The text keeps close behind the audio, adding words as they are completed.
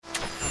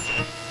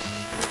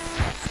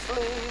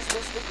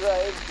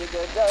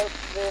Gravedigger don't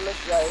feel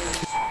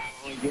ashamed.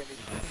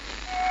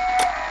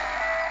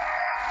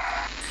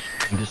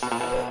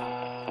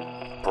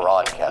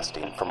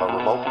 Broadcasting from a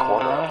remote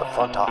corner of the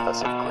front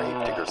office of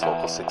Gravediggers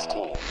Local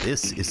 16.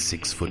 This is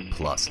 6 Foot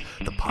Plus,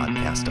 the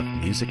podcast of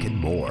music and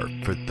more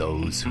for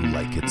those who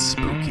like it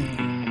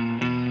spooky.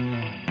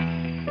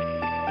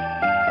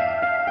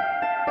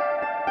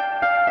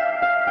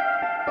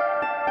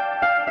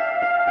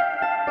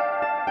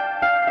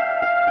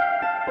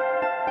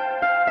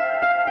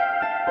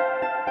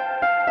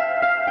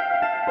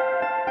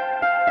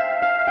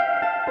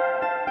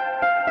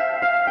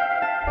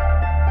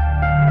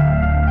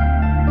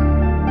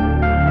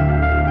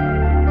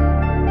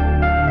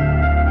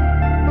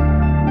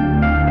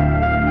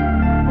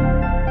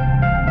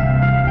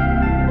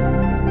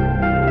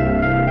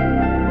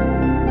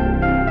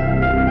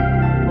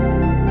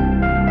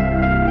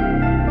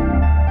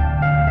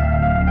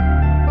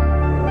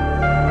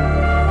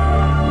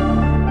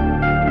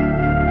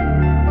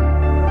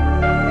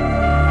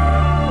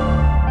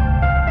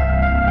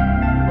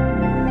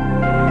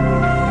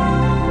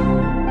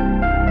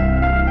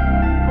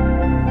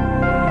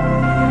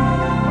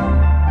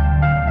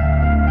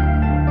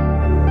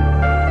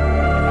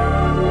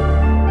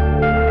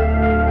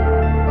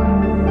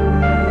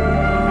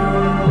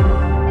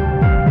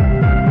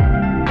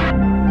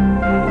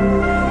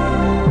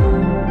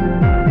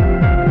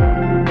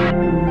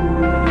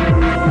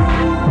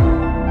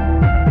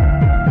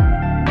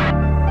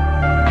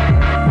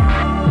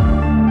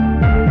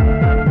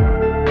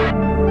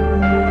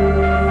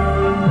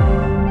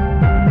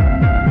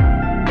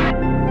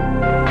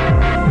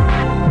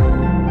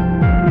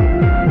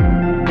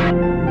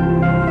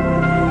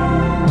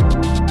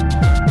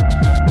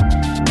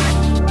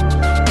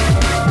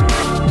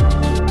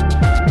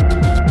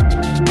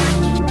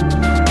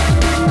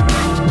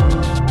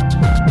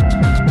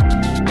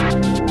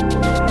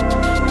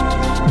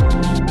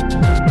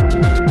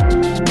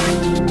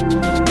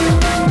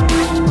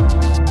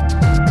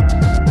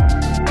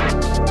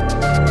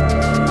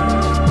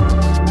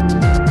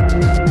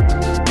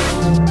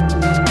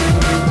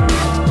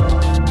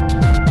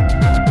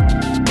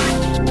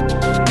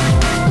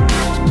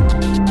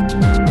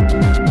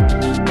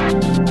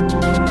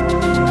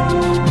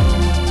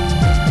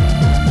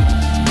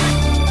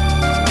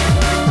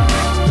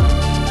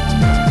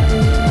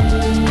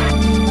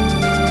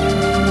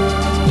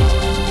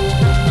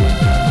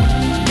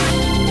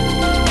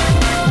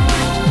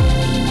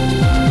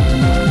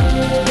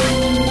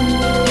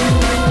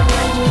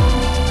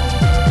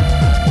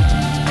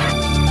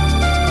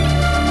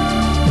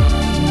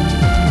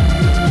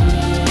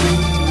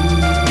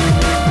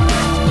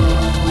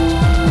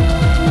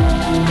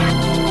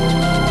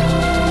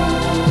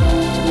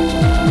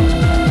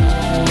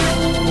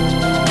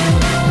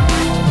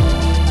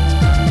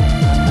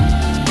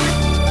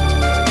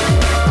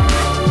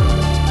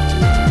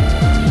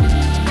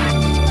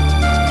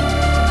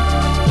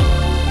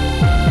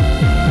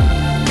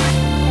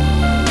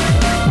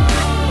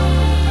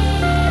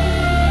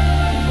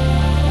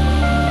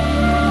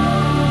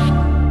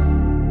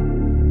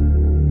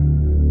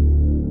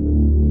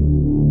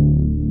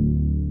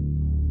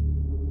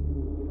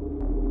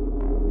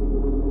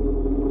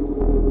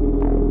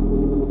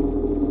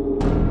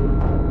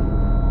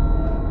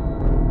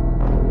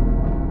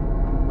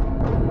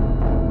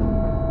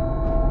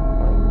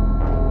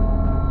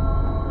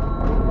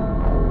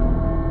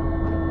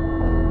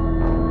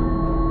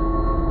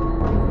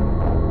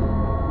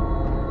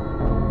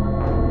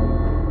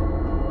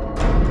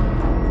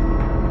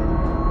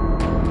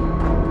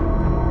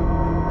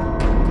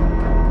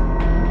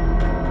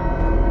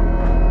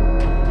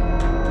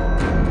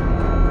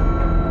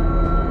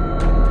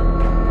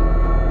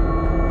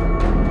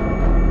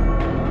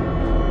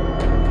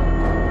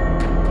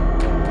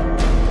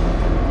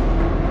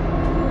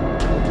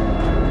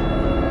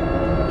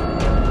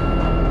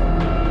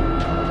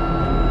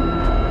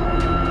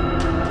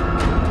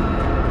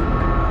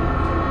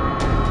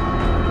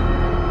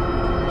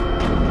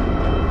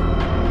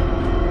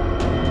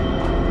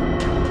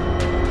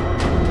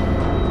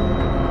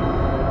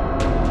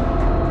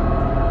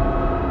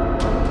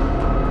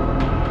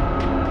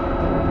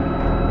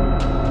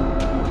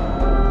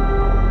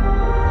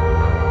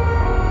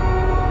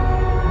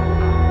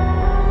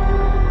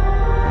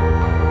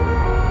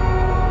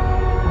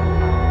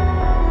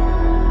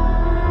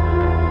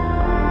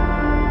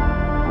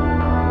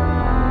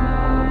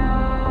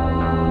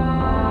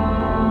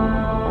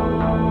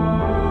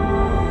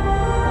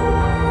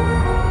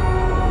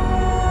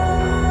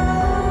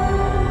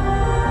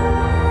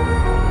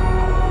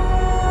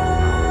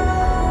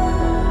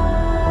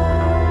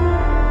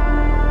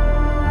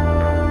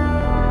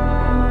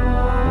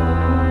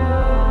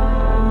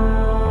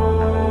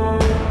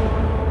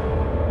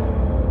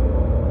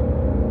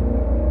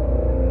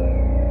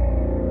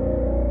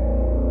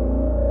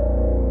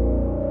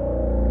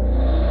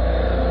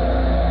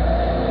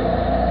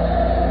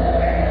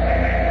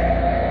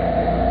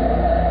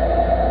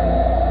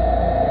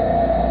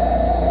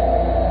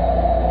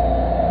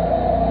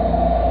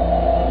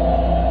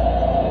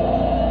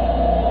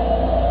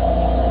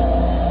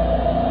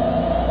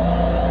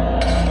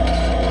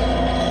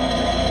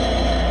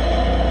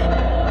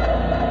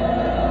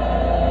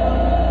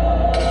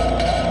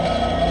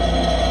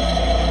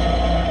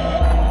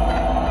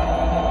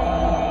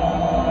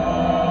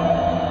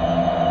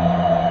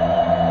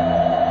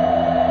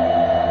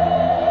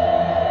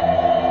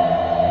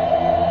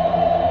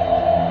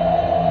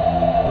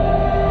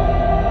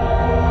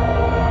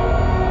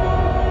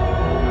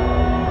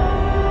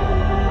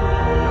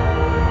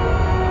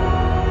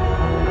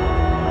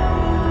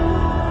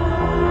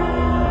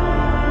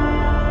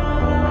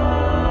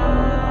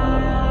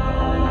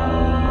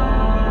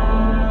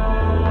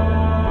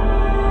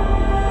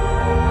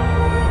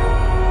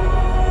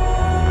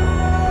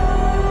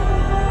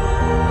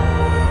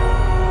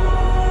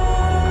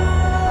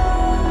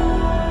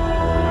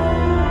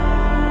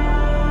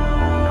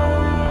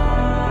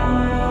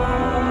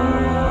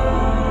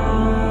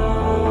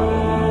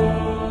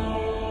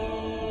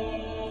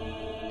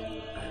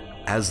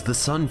 As the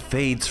sun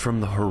fades from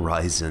the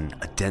horizon,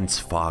 a dense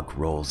fog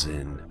rolls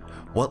in.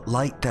 What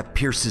light that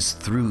pierces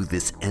through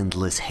this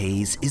endless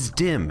haze is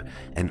dim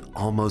and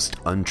almost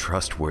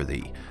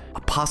untrustworthy. A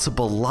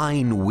possible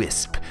lying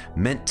wisp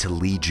meant to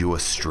lead you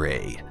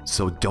astray.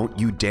 So don't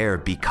you dare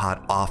be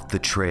caught off the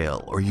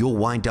trail, or you'll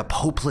wind up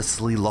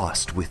hopelessly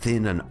lost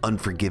within an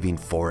unforgiving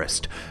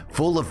forest,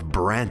 full of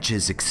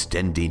branches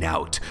extending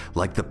out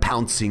like the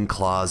pouncing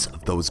claws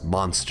of those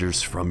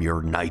monsters from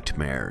your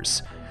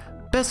nightmares.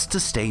 Best to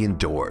stay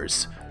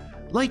indoors.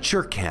 Light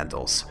your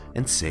candles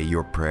and say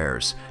your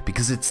prayers,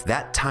 because it's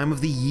that time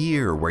of the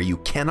year where you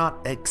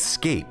cannot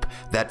escape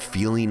that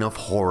feeling of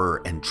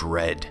horror and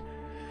dread.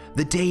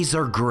 The days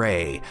are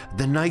gray,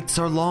 the nights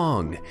are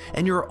long,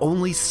 and your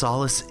only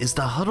solace is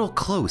to huddle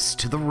close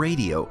to the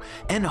radio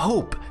and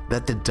hope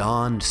that the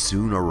dawn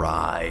soon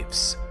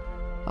arrives.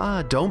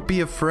 Don't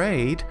be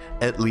afraid,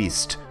 at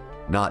least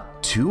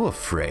not too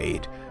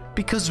afraid,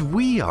 because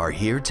we are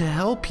here to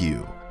help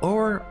you.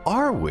 Or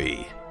are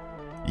we?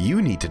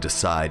 You need to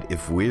decide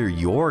if we're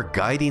your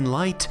guiding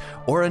light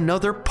or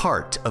another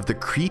part of the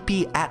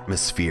creepy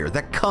atmosphere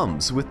that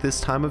comes with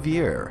this time of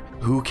year.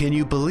 Who can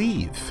you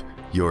believe?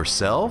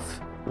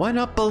 Yourself? Why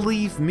not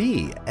believe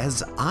me,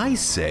 as I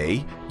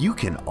say you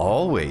can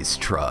always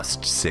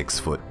trust 6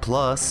 Foot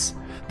Plus,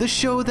 the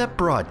show that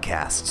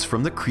broadcasts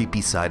from the creepy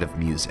side of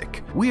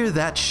music. We're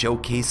that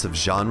showcase of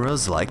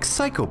genres like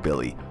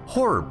psychobilly,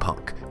 horror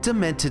punk,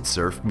 demented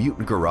surf,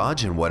 mutant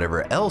garage, and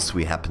whatever else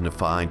we happen to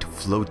find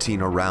floating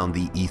around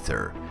the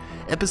ether.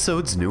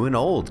 Episodes new and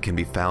old can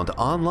be found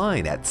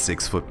online at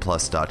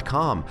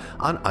 6footplus.com,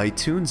 on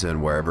iTunes,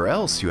 and wherever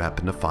else you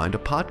happen to find a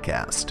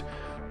podcast.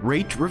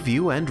 Rate,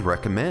 review, and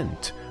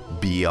recommend.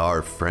 Be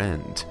our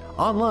friend.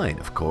 Online,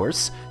 of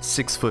course,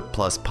 6 Foot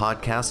Plus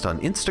Podcast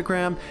on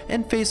Instagram,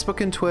 and Facebook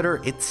and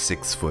Twitter, it's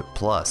 6 Foot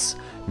Plus.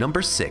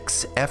 Number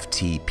 6,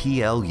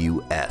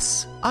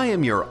 FTPLUS. I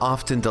am your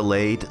often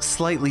delayed,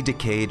 slightly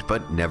decayed,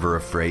 but never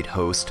afraid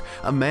host,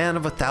 a man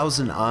of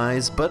 1,000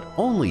 eyes, but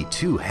only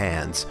 2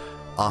 hands,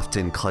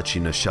 often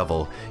clutching a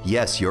shovel.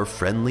 Yes, your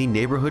friendly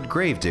neighborhood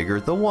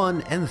gravedigger, the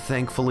one and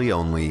thankfully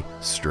only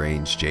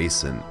Strange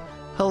Jason.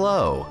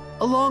 Hello.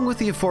 Along with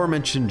the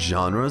aforementioned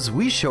genres,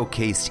 we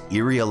showcased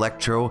eerie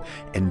electro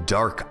and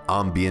dark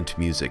ambient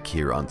music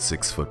here on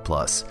 6 Foot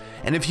Plus.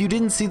 And if you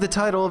didn't see the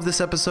title of this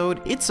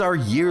episode, it's our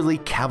yearly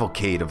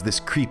cavalcade of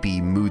this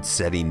creepy,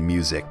 mood-setting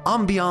music,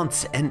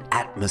 ambiance, and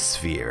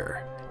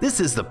atmosphere. This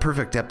is the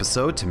perfect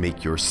episode to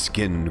make your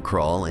skin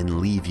crawl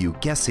and leave you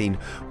guessing,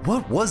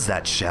 what was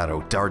that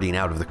shadow darting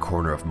out of the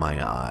corner of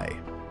my eye?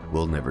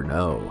 We'll never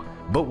know.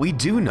 But we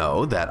do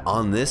know that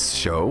on this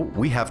show,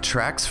 we have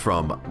tracks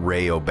from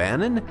Ray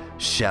O'Bannon,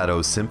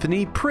 Shadow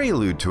Symphony,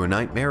 Prelude to a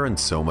Nightmare, and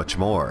so much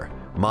more.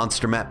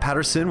 Monster Matt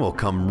Patterson will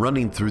come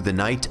running through the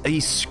night, a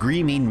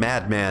screaming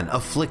madman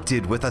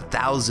afflicted with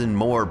 1,000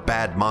 more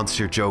bad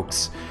monster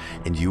jokes.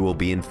 And you will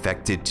be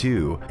infected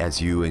too,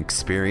 as you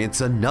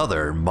experience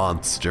another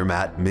Monster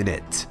Matt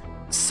Minute.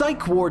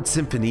 Psych Ward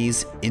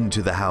Symphony's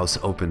Into the House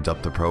opened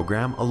up the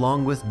program,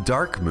 along with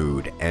Dark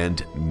Mood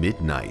and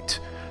Midnight.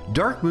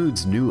 Dark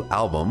Mood's new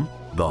album,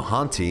 The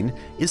Haunting,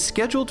 is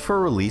scheduled for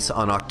release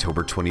on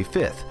October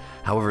 25th.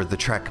 However, the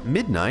track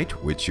Midnight,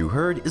 which you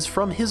heard, is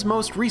from his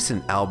most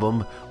recent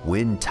album,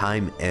 When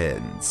Time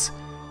Ends.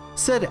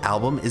 Said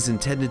album is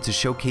intended to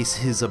showcase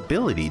his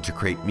ability to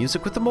create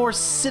music with a more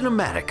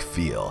cinematic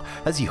feel,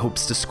 as he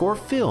hopes to score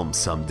film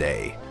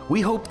someday. We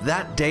hope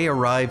that day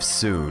arrives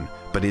soon,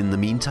 but in the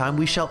meantime,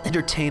 we shall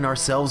entertain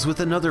ourselves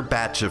with another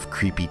batch of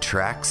creepy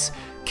tracks.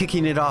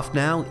 Kicking it off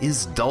now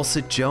is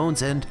Dulcet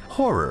Jones and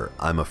Horror,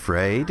 I'm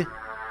Afraid.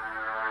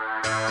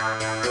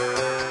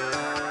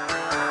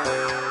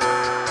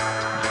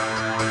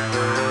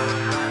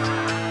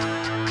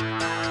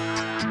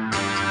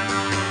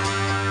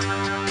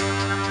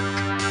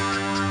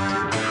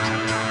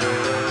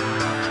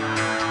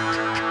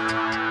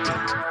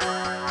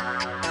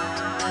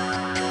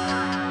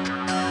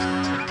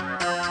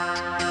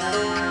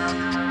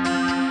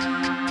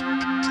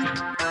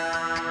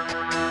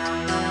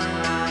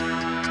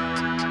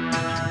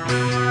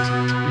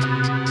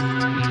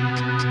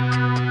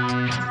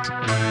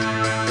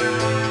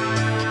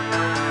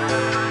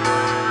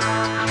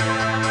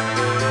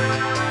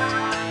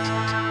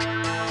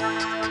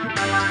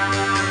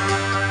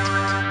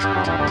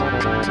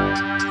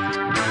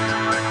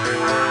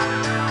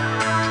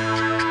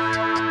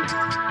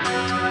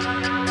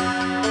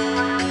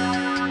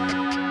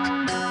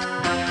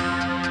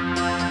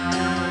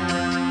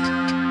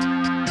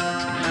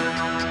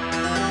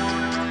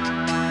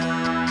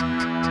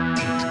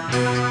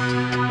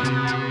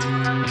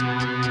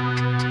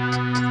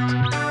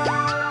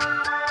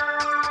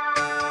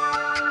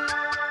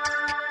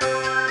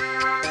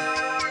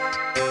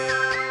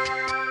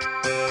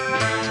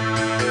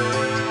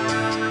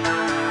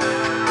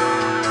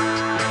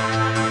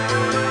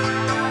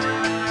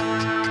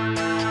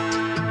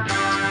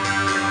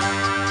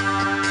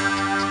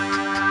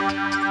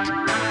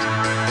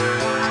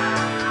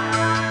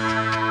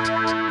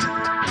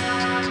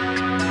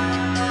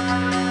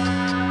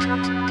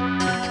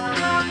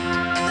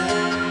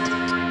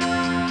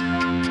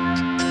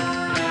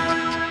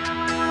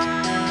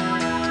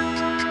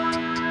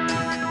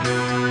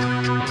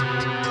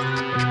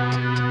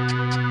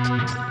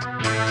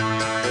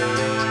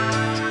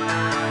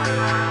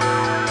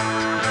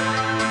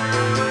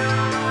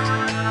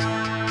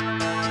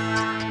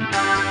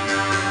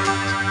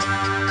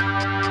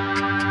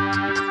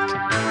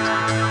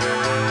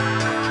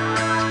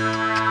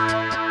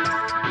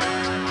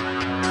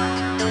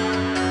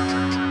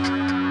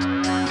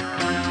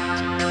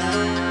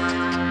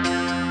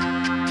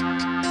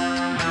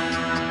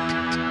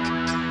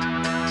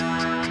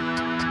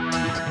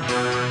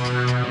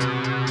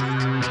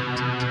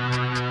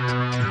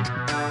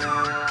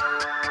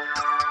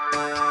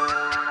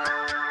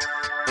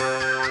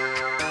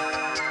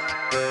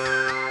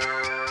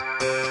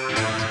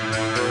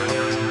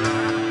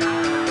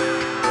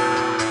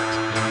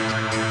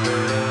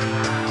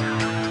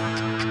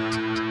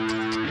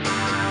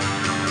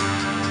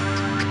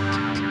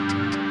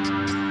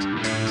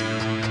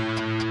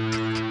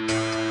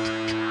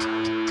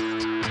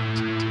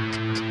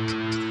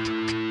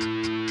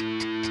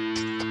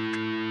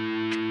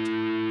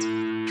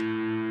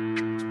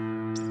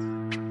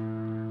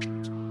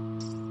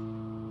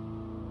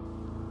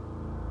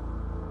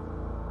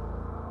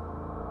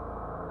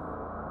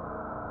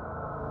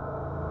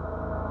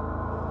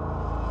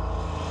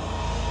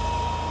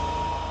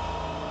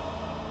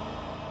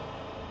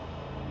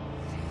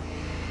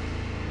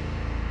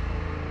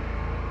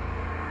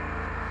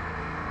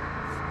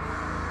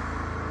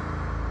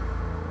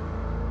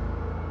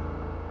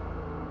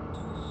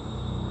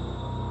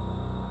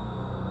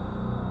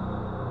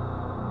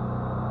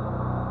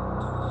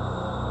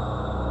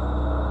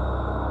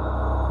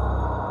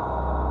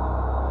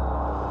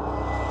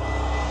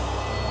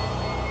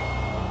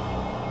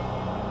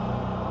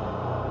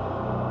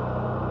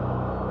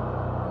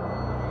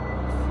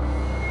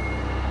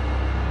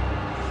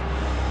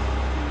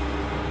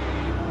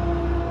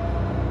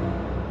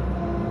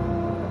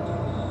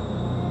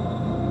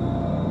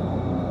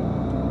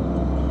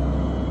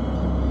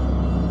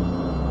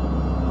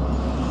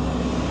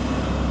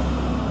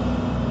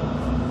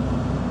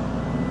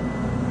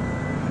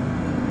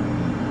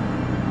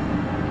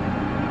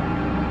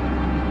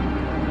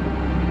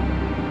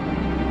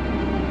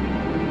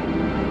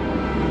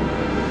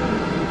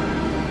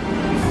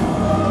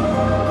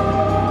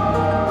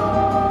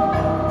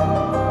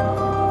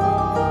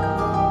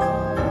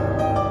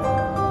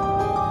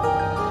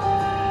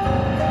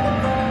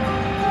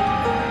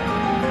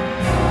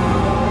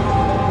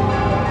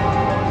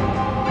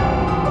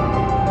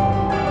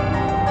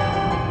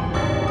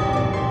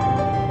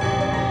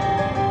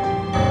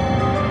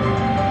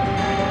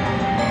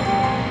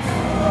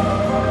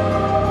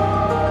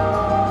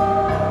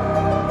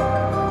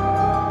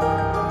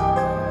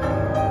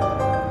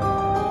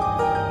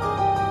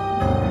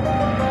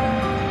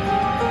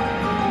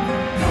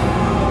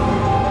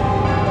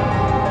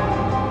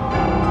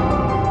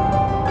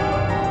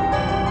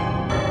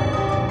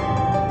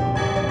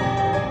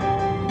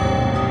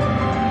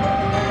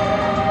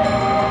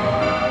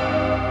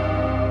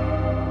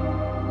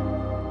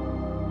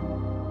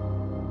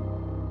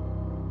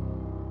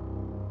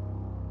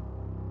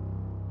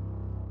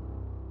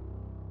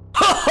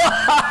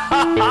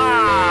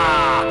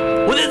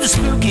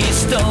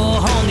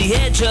 the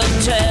edge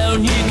of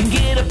town. You can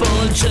get a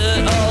bullet shirt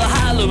or a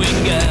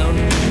Halloween gown.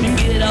 You can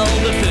get all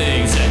the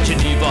things that you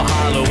need for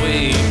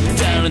Halloween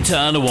down in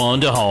town to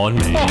wander on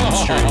Main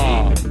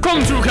Street.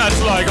 Come to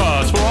Cats Like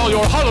Us for all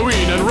your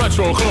Halloween and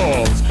retro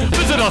clothes.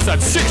 Visit us at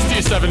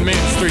 67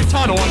 Main Street,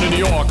 Tonawanda, New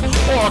York,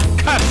 or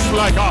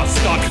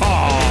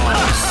catslikeus.com.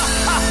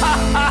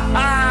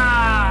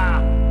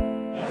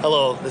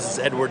 Hello, this is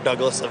Edward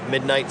Douglas of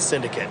Midnight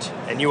Syndicate,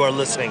 and you are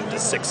listening to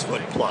 6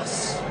 Foot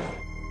Plus.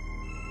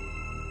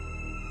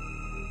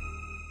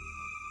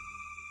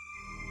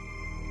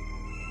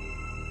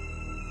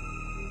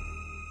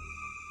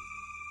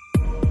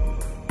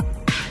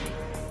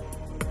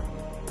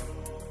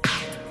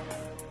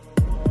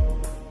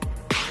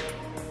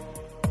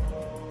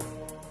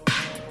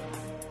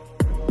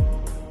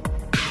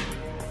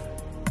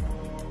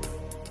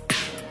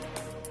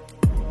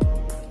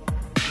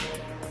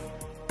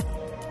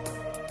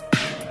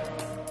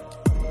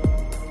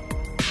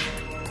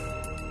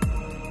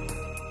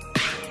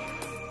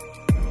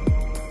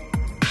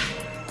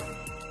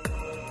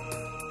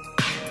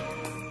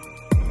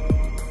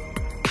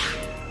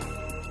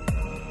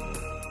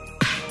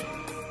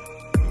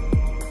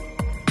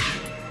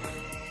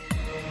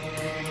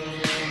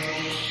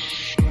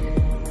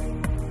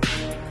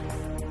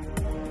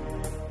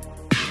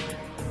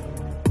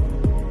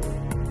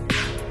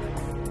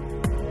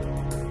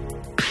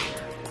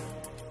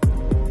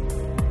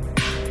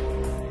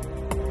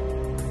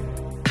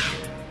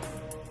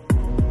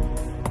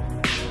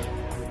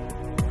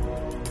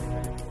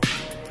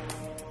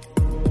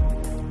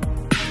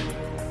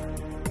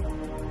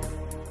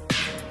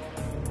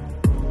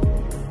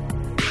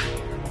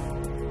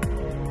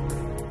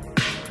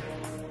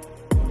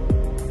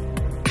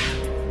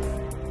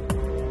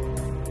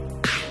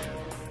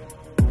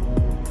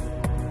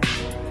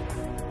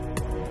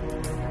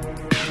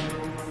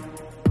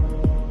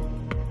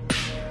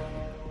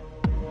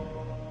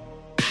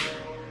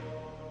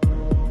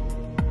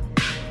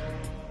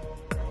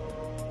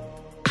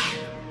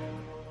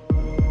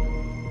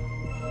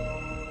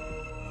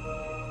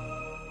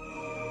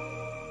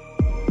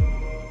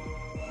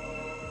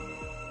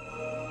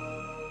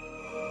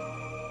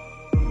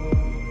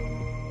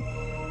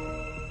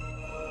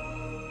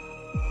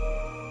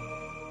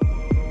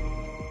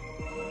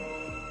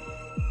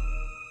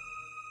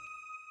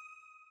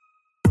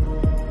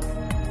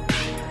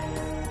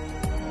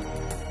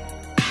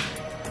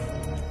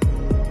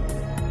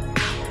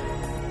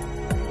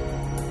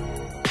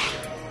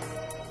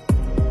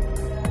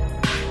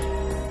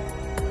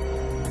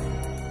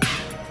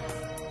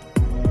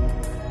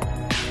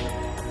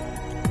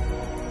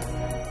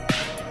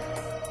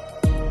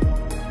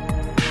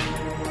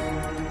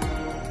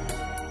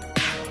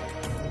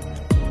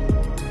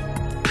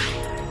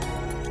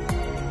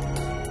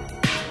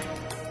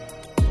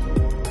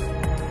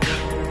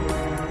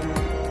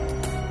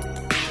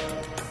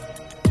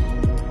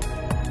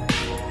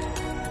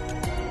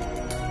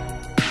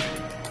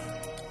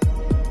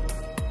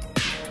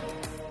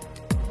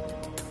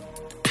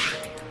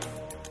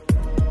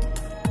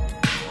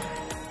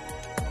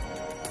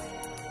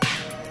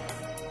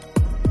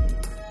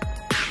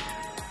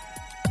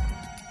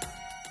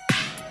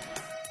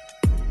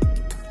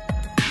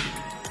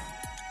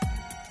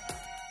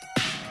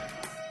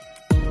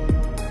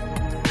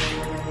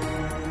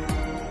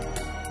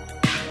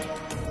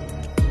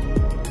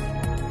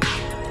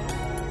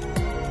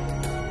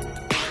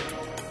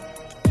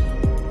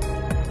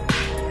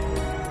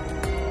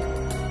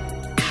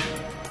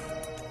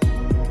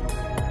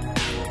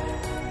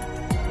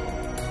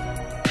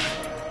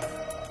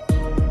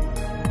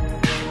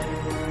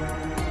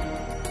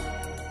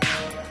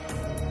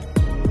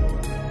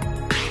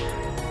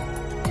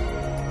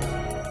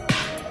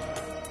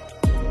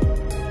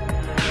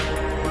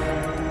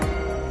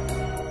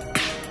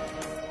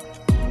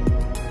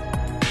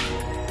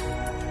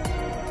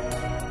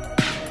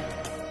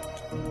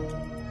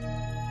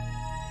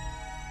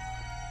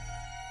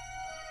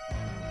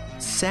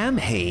 Sam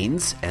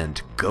Haines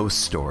and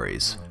Ghost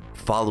Stories,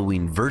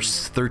 following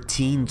Verse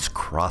 13's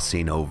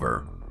Crossing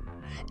Over.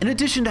 In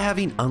addition to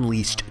having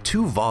unleashed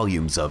 2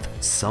 volumes of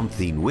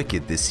Something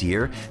Wicked this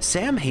year,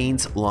 Sam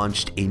Haines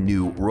launched a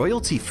new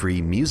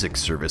royalty-free music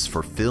service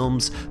for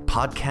films,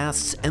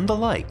 podcasts, and the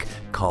like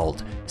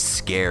called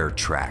Scare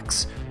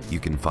Tracks. You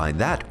can find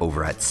that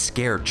over at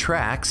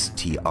scaretracks,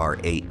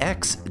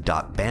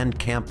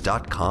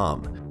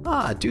 TRAX.bandcamp.com.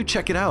 Do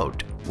check it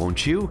out,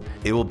 won't you?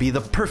 It will be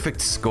the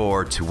perfect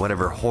score to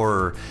whatever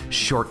horror,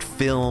 short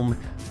film,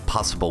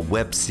 possible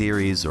web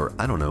series, or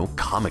I don't know,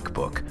 comic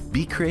book.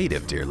 Be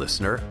creative, dear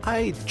listener.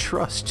 I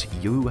trust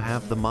you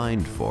have the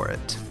mind for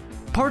it.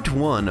 Part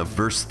 1 of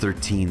Verse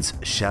 13's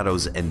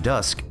Shadows and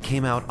Dusk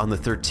came out on the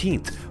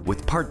 13th,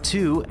 with Part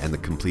 2 and the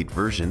complete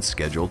version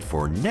scheduled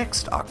for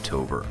next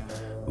October.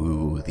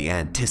 Ooh, the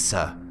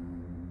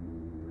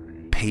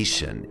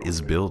anticipation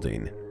is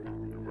building.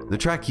 The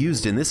track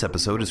used in this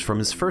episode is from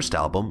his first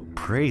album,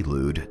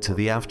 Prelude to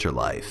the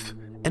Afterlife.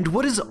 And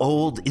what is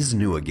old is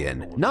new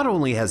again. Not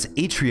only has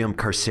Atrium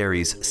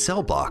Carceri's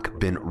Cell Block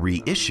been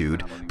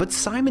reissued, but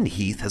Simon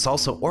Heath has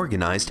also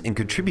organized and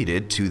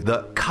contributed to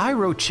the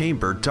Cairo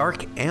Chamber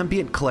Dark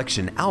Ambient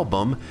Collection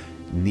album,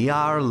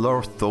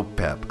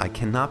 Nyarlathotep. I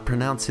cannot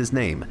pronounce his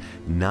name.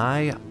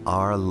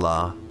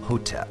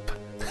 Nyarlathotep.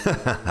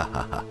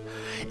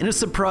 In a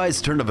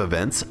surprise turn of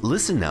events,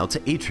 listen now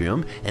to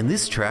Atrium and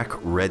this track,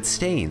 Red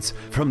Stains,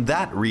 from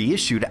that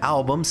reissued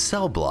album,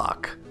 Cell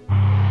Block.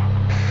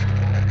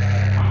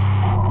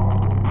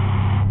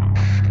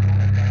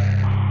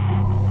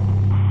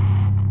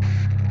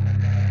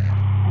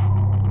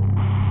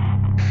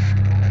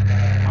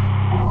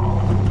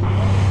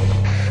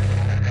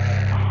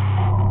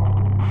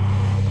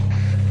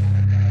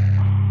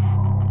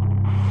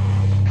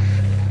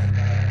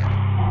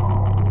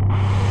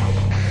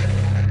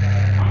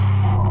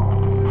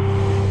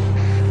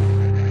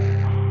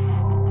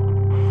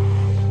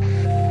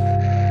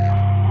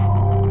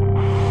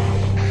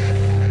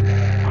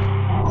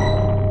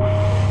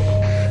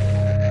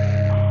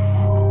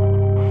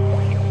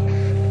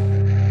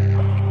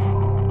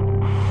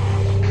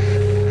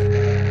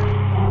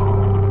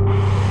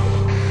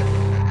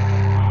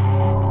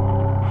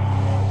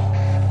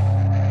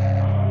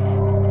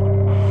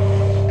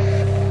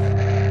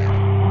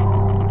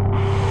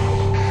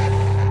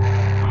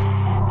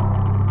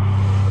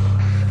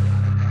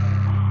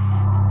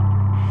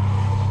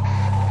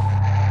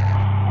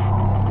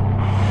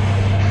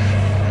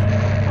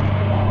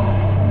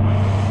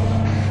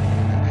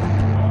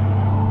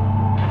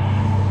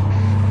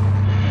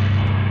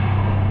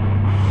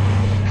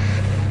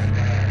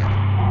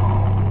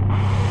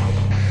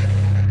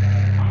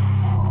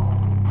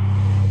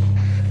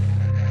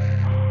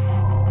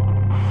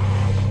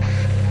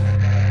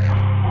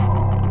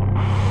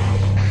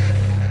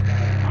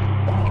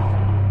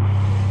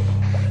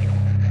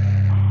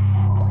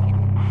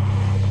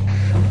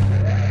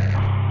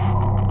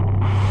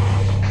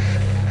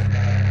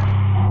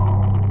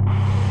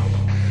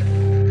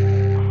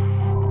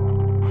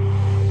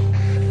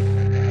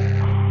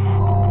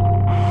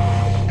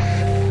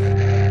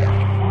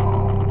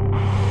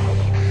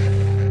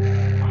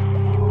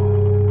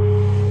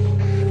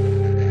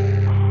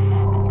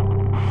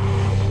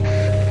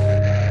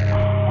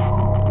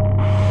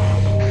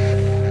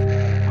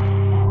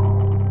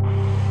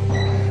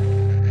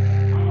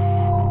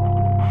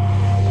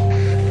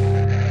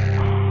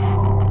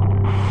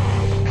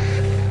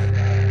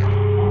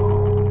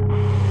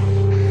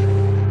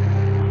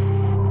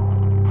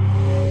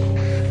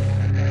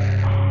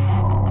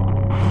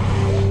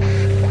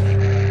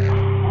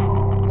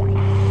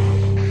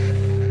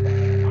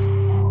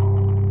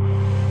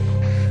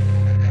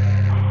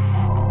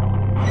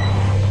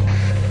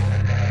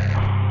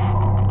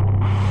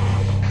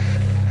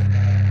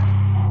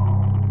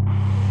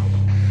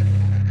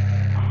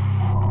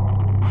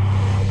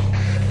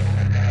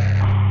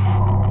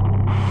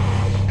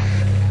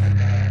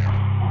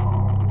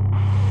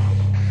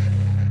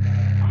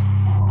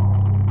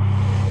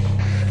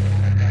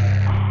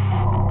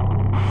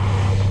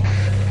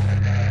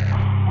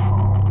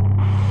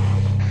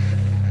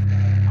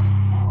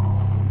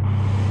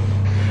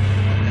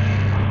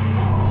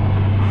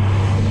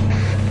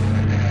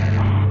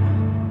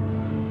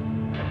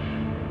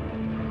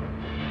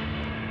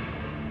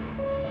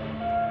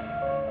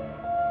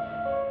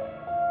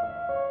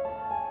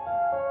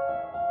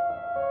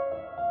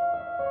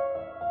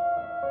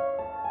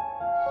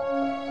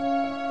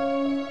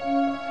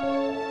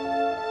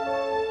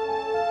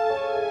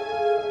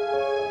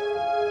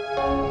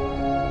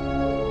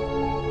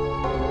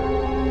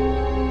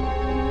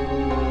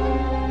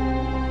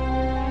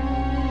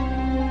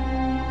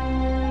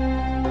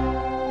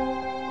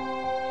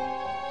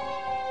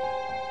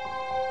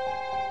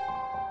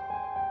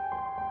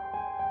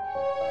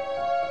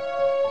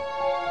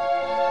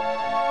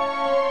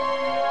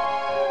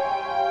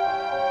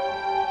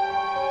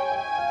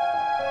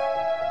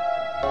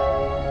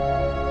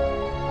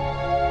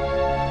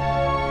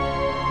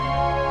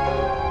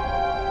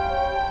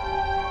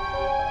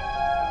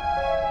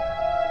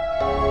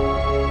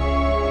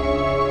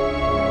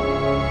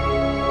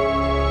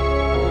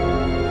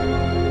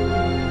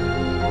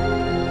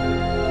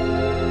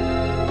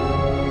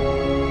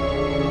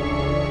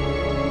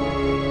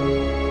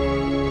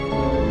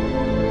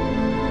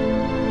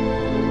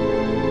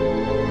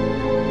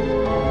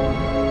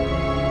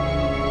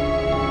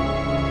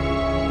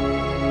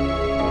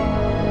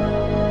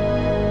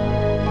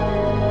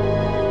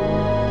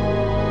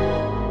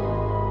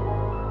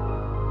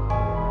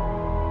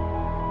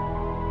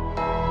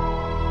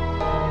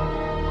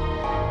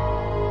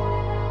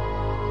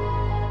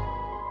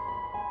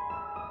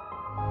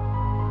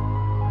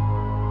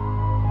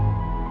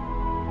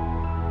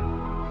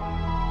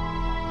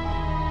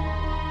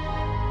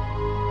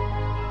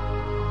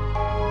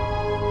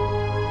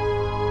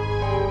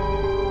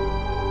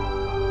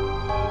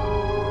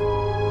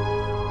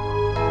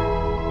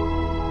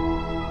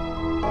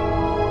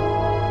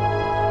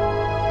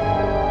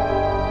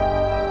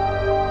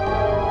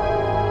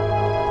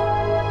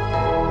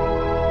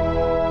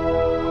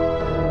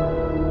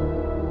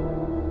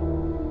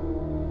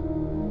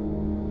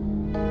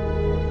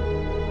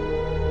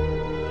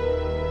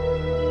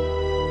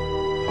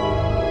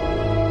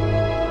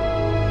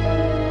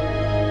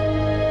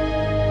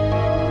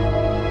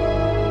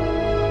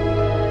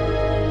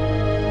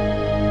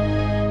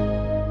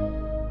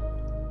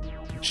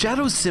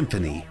 Shadow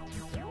Symphony.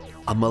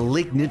 A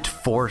malignant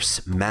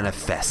force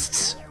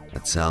manifests.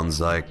 That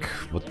sounds like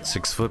what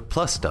 6 Foot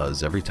Plus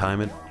does every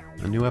time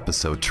a new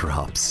episode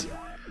drops.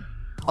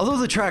 Although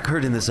the track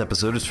heard in this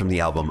episode is from the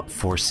album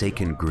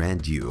Forsaken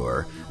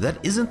Grandeur,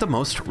 that isn't the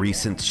most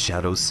recent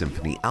Shadow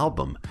Symphony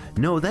album.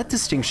 No, that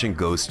distinction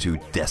goes to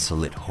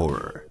Desolate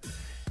Horror.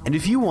 And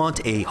if you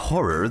want a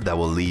horror that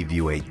will leave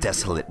you a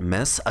desolate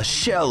mess, a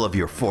shell of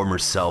your former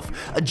self,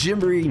 a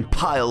gibbering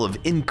pile of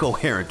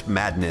incoherent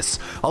madness,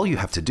 all you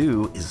have to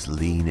do is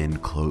lean in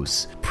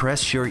close,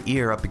 press your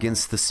ear up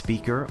against the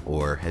speaker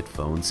or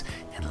headphones,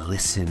 and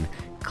listen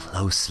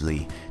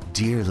closely,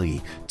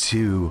 dearly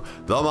to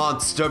the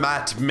Monster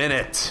Matt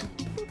Minute.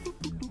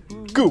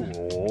 Good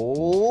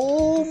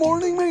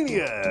morning,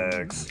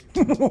 maniacs!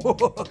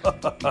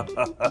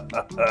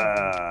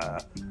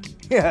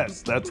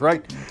 Yes, that's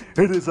right.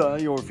 It is I,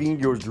 your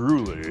fiend, yours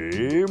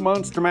truly,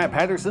 Monster Matt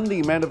Patterson,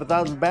 the man of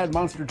 1,000 bad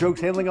monster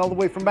jokes, hailing all the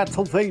way from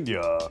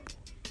Batsylvania.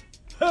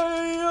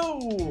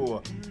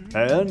 Hey-o!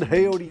 And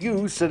hey-o to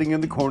you, sitting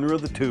in the corner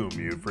of the tomb,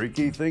 you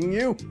freaky thing,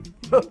 you.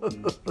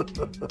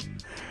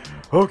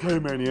 Okay,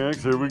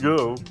 maniacs, here we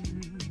go.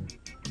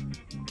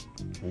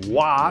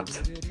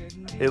 What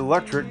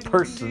electric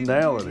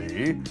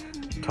personality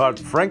taught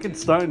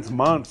Frankenstein's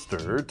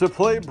monster to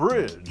play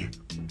bridge?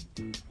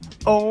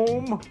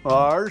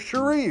 Omar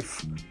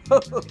Sharif.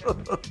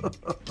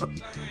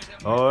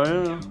 Oh,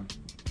 yeah.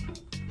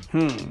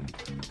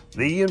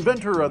 The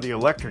inventor of the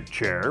electric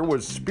chair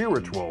was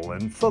spiritual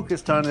and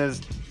focused on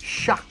his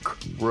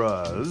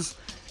chakras.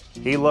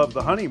 He loved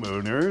the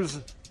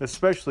honeymooners,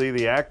 especially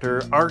the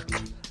actor Art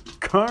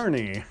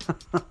Carney.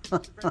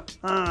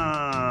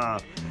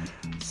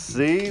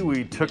 See,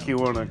 we took you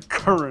on a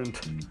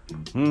current.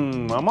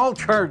 I'm all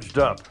charged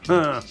up.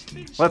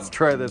 Let's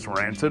try this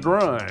rancid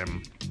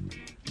rhyme.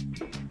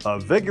 A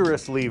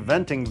vigorously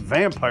venting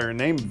vampire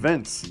named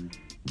Vince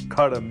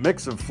caught a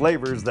mix of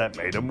flavors that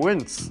made him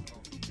wince.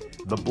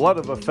 The blood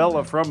of a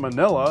fella from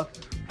Manila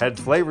had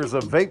flavors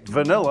of vape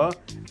vanilla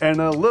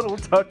and a little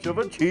touch of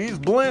a cheese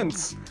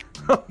blintz.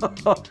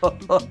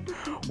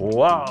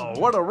 Wow,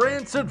 what a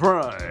rancid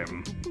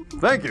rhyme.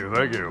 Thank you.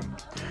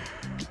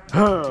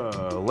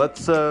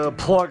 Let's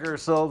plug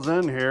ourselves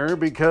in here,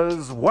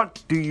 because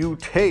what do you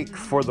take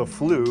for the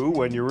flu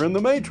when you're in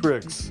the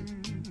Matrix?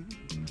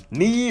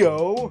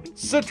 Neo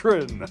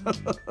Citrin.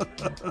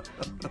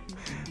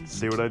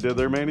 See what I did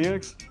there,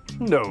 maniacs?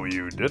 No,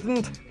 you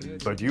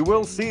didn't. But you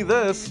will see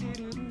this.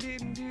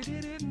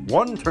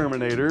 1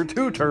 Terminator,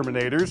 2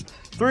 Terminators,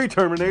 3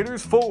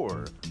 Terminators,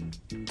 4.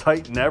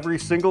 Tighten every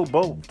single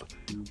bolt,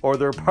 or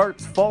their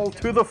parts fall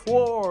to the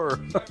floor.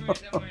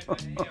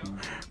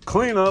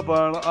 Clean up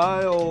on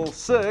aisle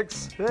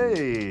 6.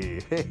 Hey.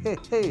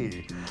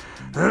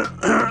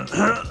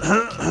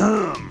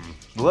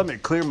 Let me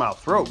clear my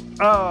throat.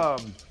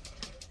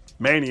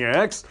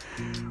 Maniacs,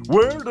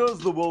 where does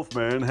the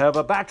Wolfman have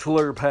a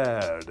bachelor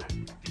pad?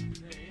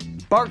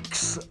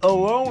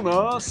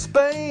 Barcelona,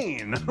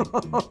 Spain.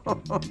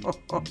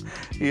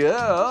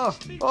 Yeah,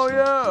 oh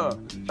yeah.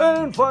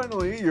 And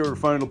finally, your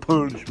final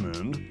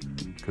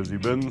punishment, because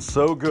you've been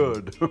so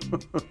good.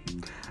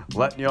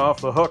 Letting you off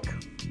the hook.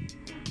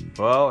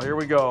 Well, here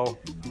we go.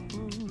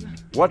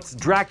 What's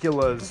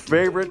Dracula's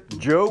favorite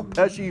Joe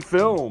Pesci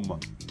film?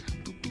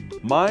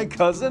 My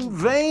Cousin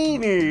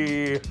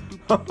Vaney.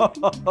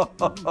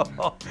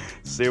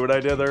 See what I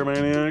did there,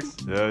 maniacs?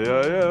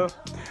 Yeah.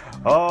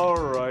 All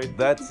right,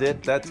 that's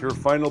it. That's your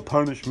final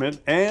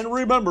punishment. And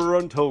remember,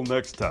 until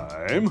next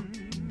time,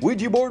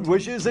 Ouija board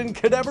wishes and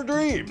cadaver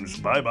dreams.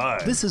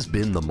 Bye-bye. This has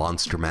been the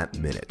Monster Matt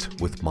Minute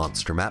with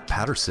Monster Matt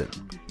Patterson.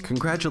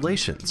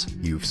 Congratulations,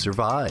 you've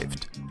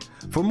survived.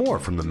 For more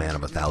from the man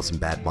of 1,000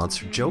 bad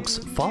monster jokes,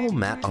 follow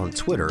Matt on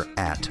Twitter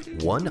at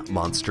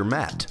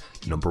 @OneMonsterMatt.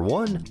 Number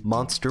 1,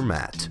 Monster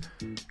Matt.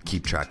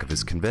 Keep track of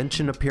his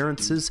convention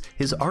appearances,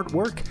 his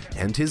artwork,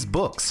 and his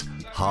books,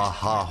 Ha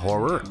Ha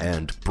Horror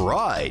and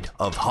Bride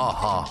of Ha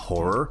Ha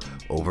Horror,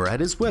 over at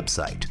his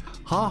website,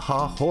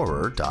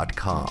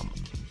 hahahorror.com.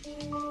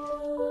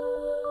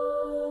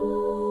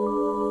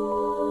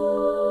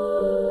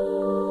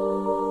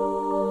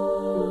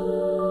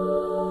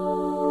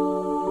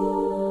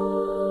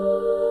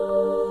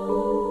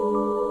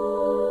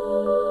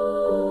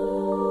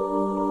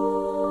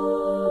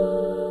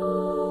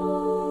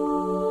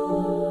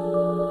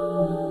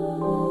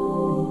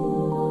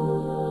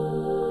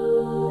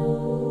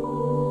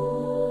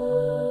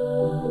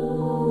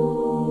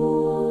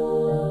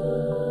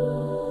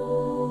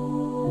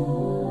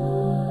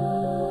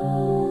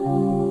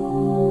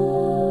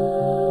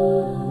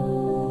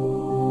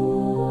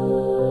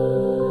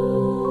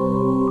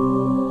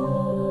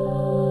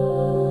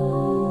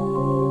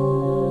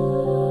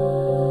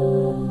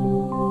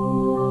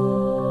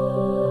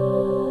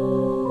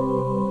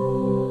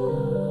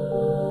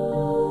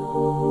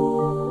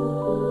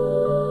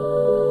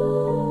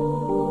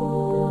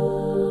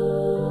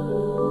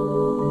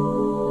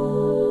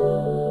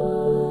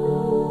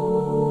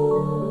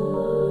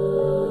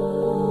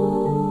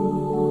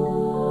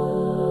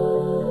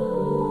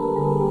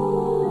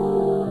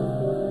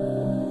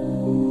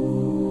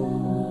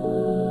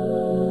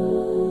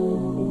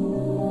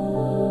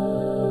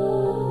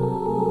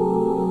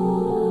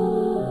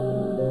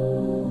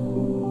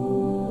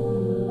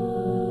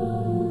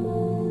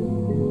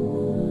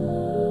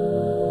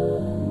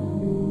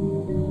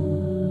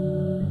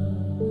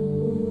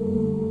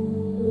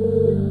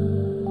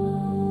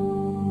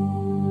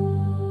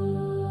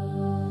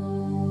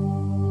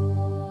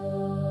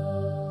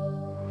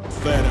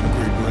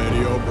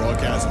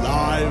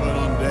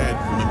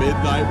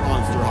 Midnight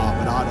Monster Hop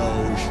at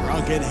Otto's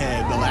Shrunken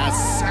Head, the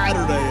last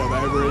Saturday of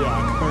every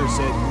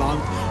accursed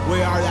month.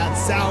 We are that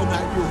sound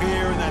that you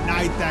hear in the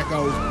night that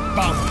goes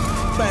bump.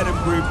 Phantom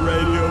Creep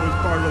Radio is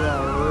part of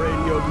the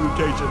Radio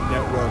Mutation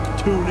Network.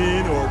 Tune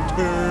in or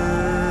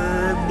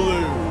turn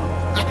blue.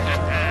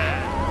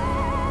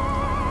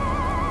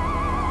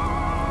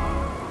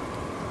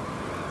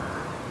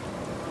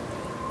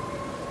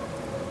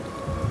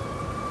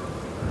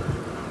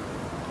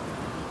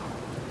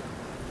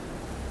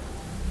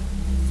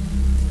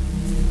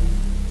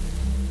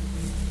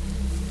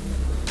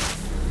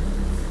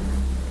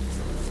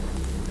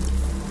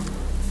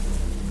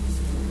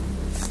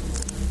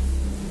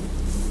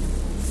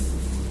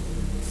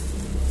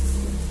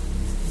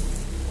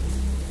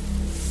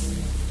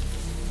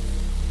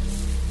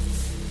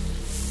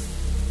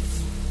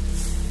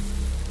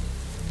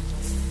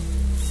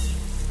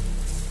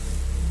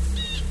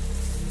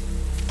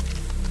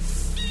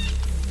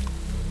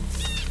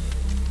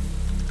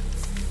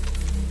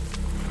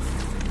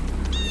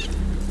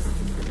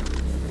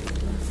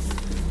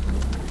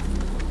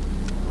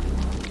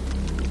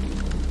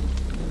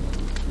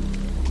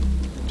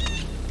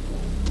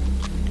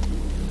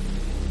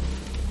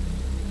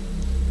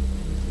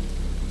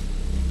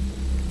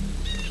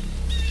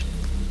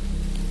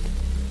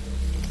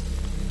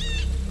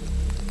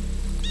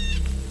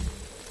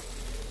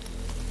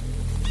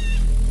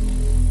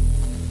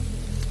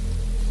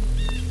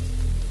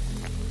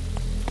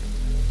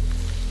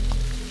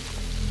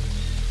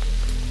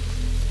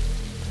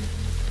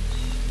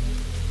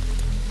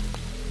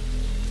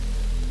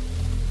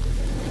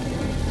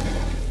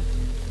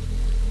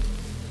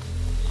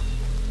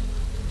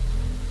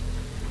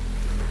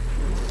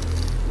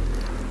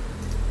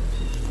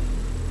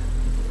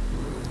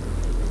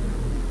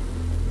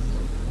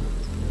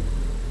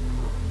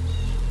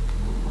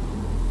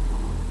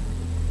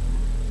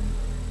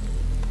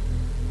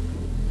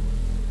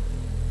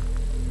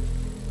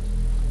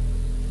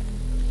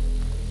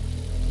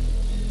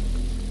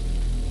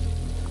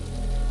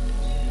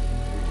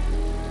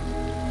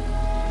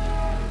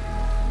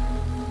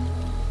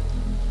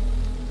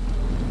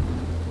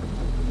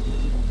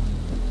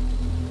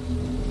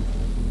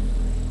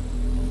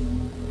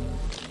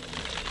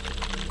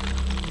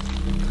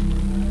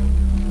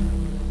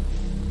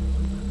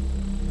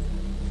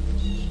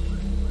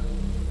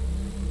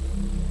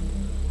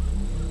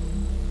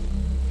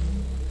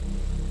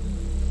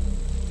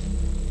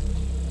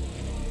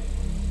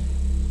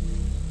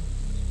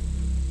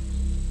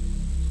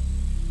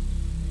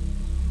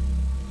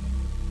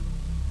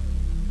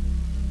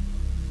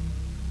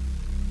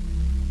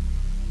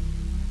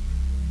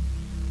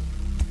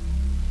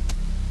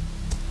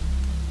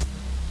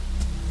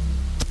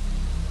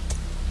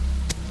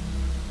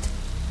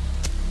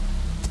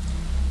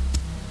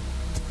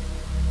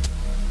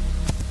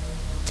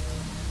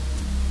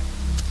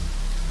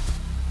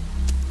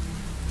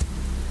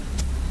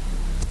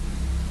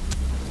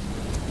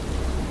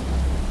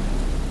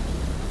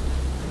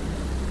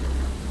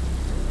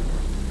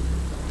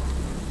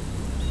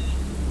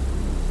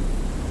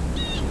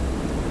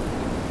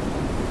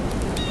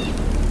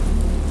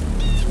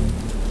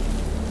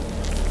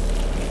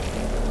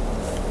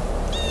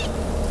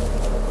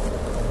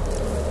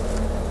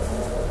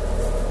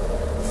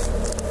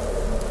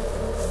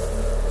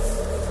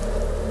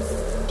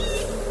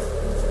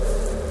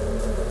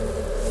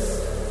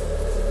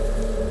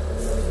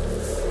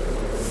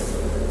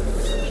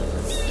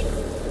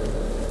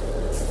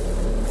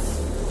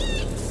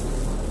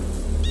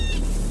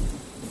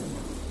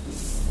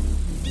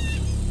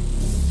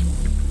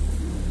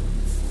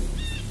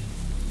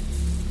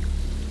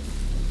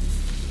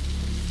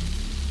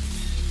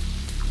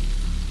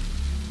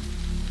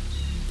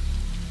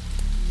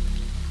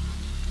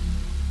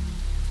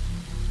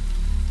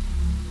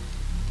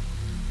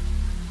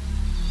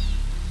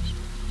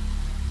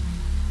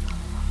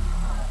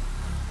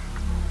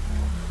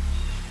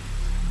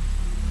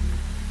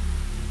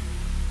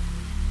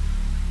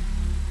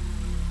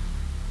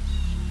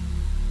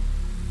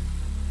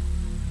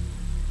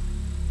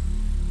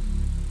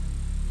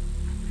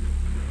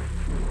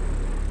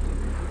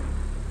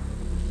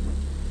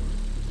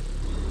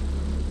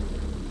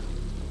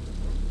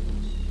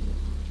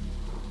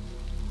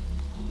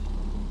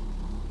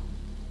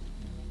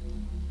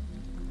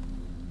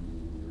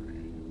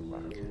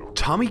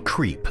 Tommy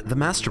Creep, the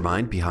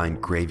mastermind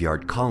behind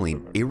Graveyard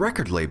Calling, a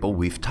record label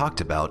we've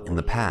talked about in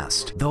the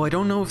past. Though I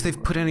don't know if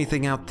they've put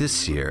anything out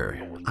this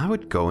year. I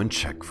would go and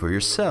check for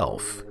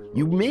yourself.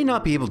 You may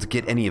not be able to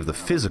get any of the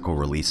physical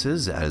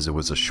releases, as it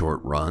was a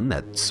short run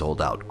that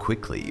sold out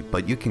quickly,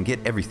 but you can get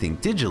everything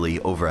digitally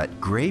over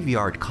at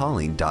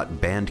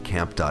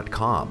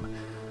graveyardcalling.bandcamp.com.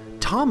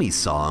 Tommy's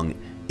song,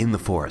 In the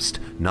Forest,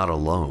 Not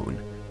Alone,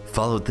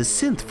 followed the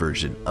synth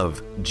version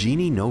of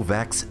Jeannie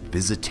Novak's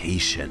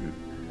Visitation.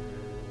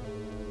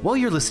 While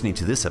you're listening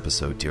to this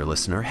episode, dear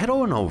listener, head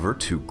on over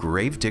to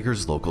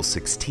Gravediggers Local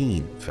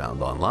 16,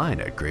 found online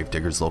at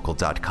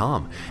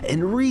gravediggerslocal.com,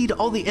 and read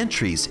all the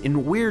entries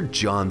in Weird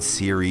John's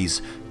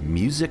series,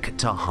 Music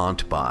to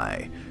Haunt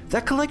By.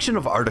 That collection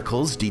of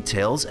articles,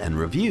 details, and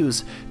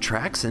reviews,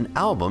 tracks, and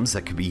albums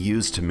that could be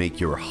used to make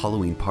your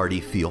Halloween party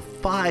feel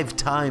 5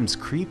 times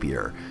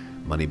creepier.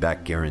 Money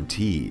back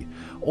guarantee.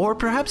 Or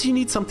perhaps you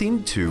need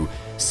something to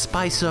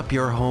spice up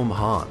your home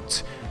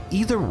haunt.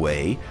 Either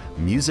way,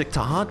 Music to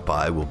Haunt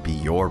By will be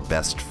your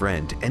best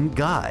friend and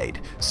guide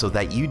so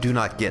that you do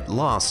not get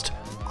lost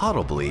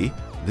audibly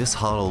this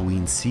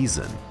Halloween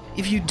season.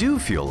 If you do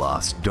feel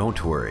lost,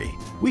 don't worry.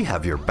 We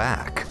have your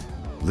back.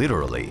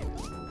 Literally.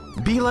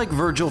 Be like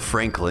Virgil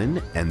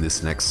Franklin and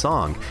this next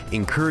song,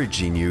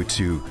 encouraging you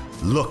to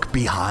look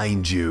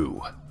behind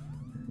you.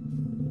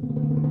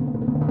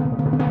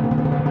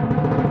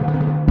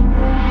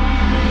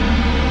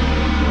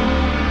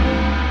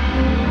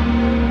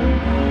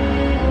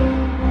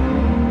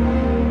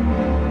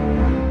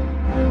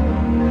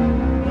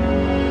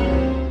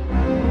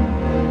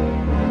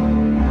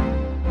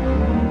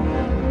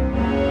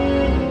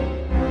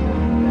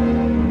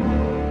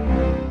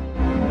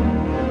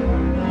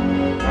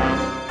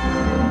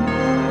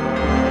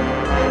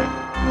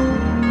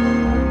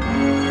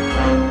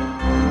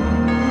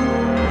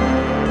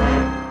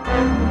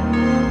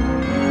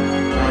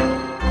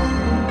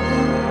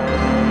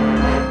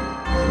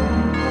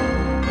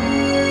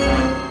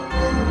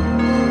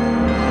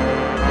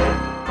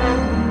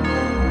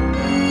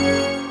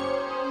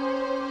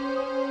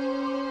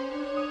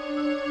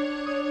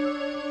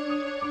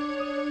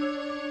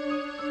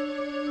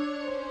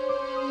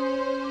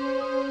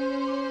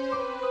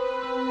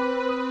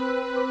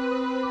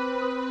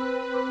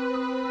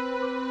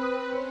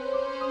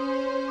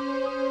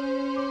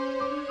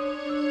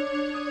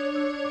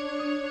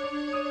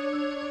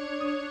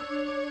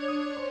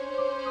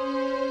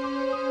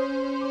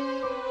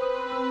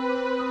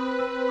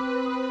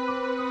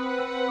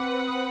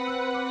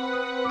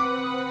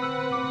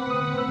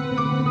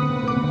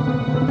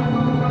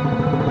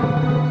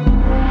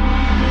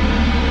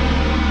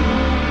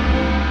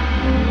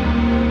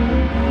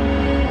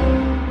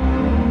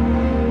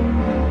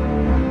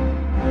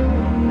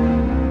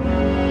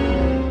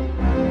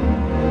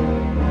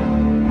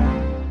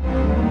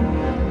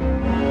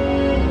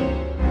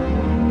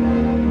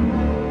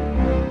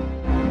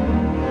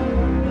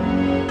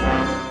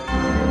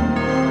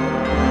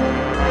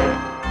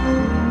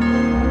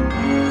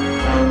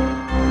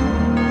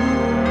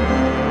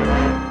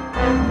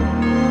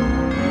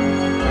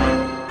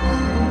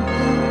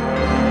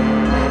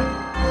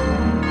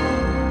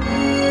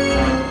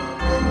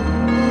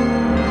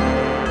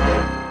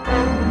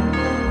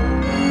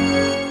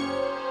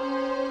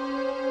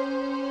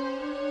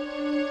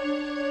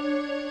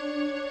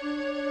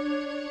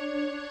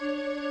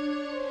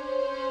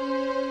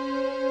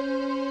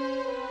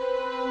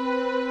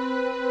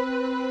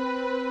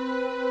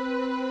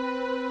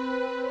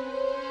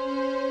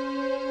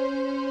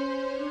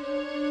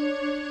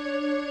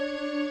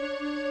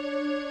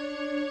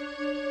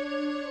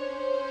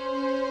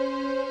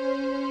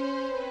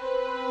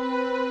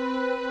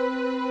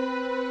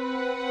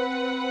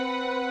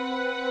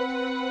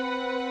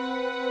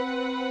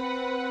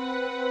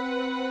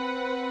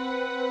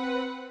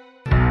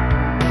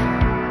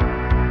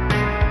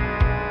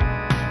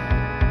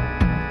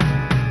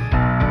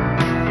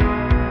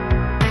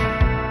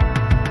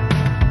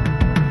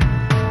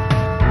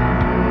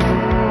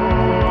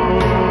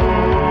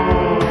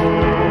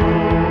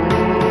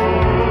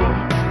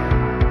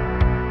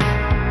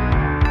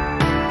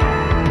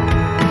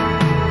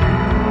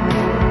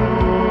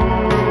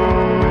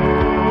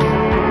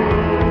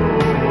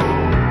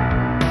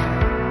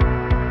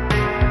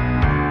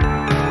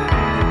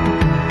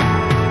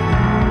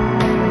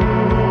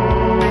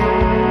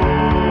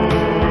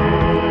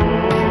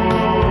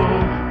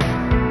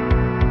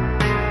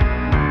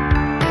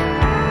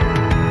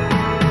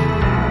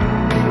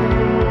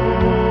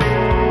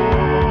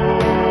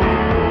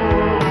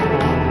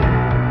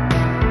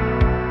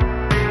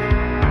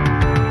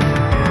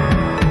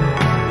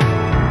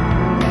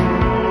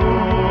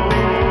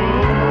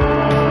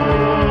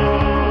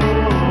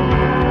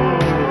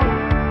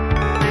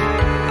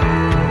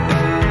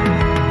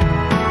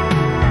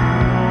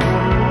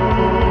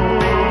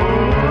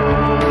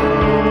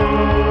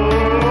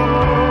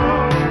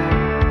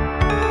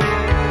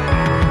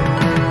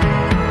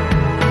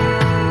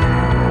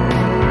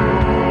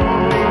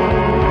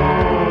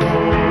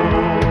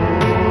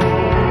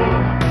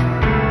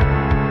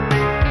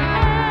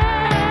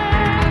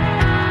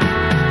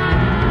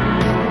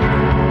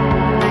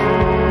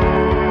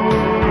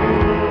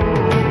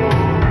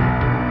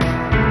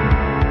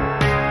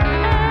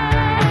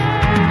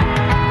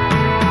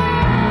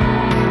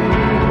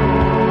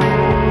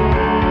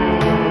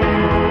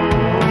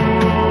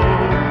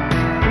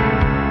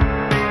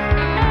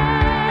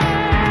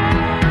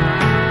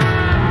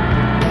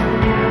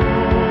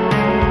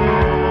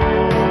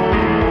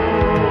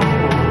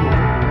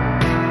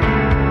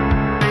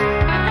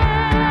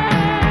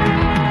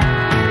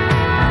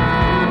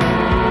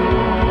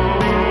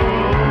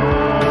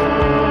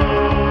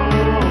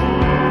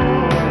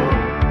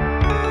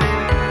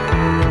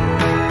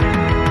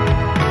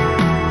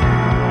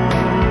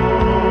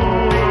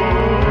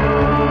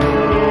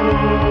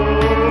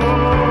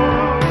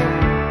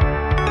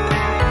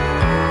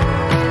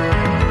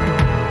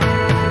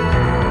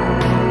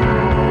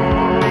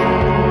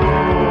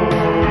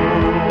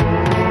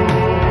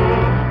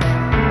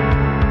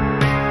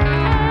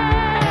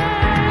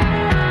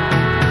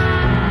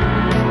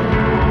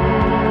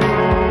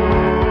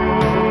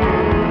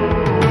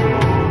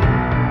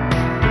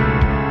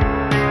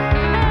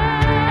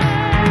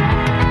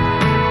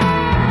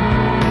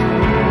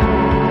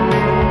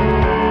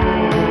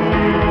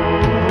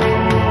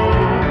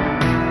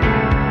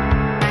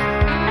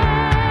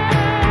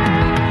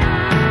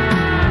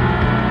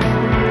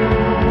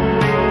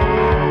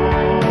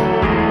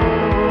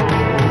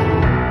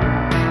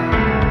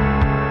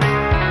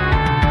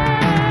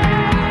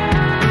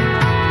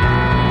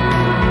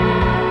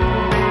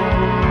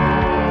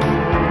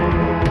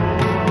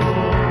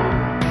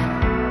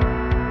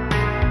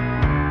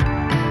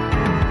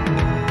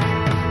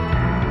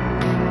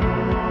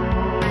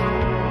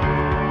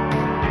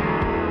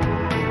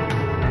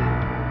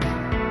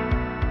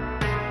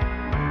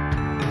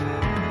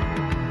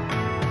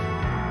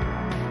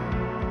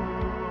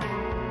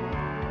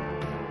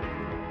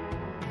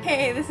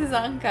 Hey, this is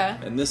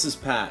Anka. And this is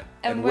Pat.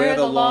 And we're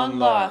the Long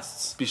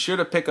Losts. Be sure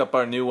to pick up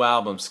our new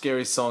album,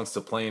 Scary Songs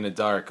to Play in the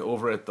Dark,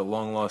 over at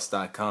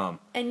thelonglost.com.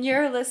 And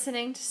you're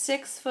listening to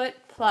 6 Foot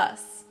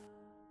Plus.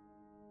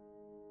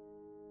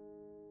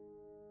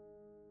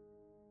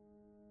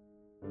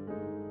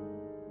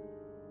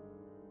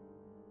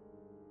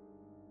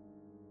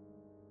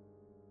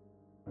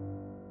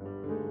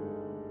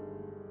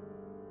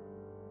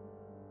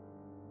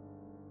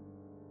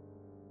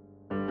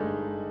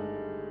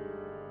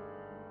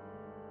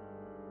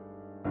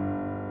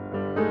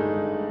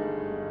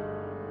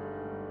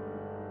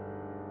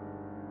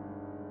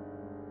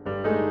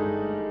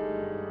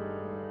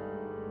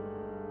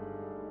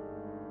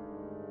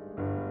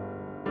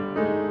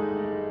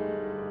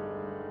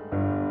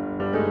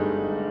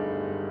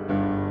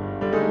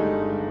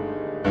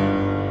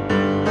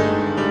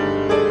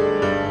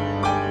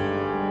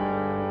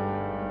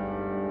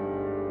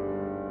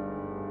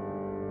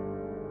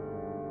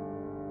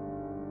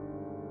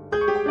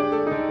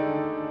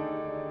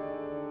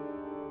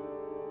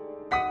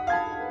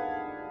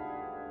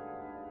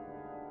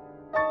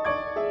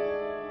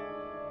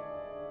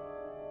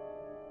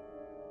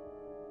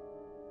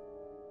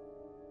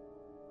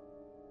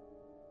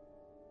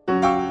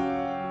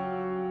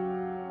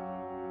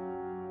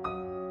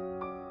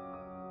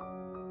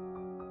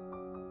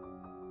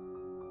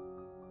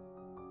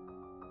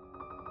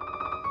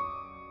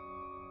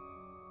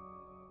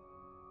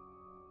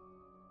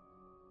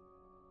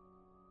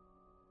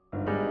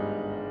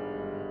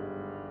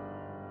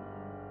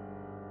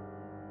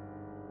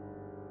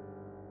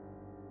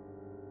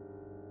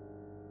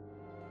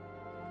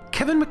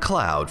 Kevin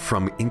MacLeod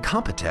from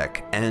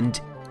Incompetech and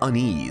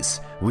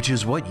Unease, which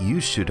is what you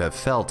should have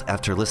felt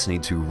after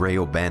listening to Ray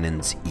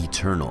O'Bannon's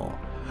Eternal.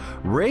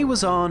 Ray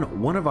was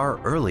on one of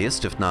our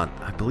earliest, if not,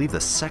 I believe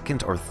the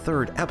second or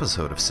third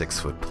episode of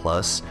 6 Foot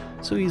Plus,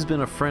 so he's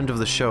been a friend of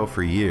the show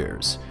for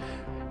years.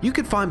 You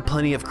can find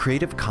plenty of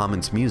Creative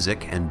Commons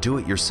music and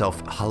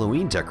do-it-yourself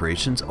Halloween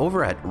decorations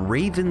over at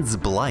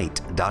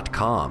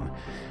ravensblight.com.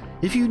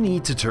 If you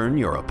need to turn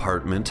your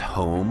apartment,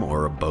 home,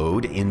 or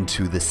abode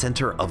into the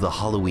center of the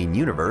Halloween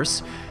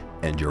universe,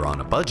 and you're on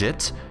a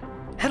budget,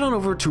 head on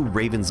over to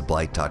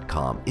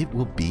ravensblight.com. It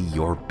will be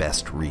your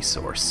best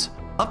resource.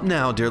 Up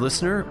now, dear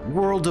listener,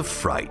 World of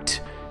Fright.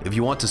 If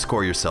you want to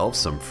score yourself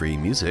some free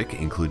music,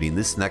 including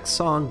this next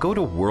song, go to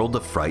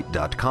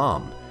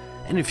worldoffright.com.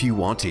 And if you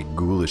want a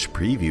ghoulish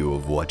preview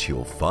of what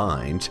you'll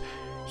find,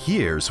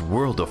 here's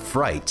World of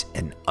Fright,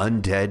 an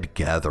Undead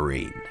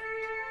Gathering.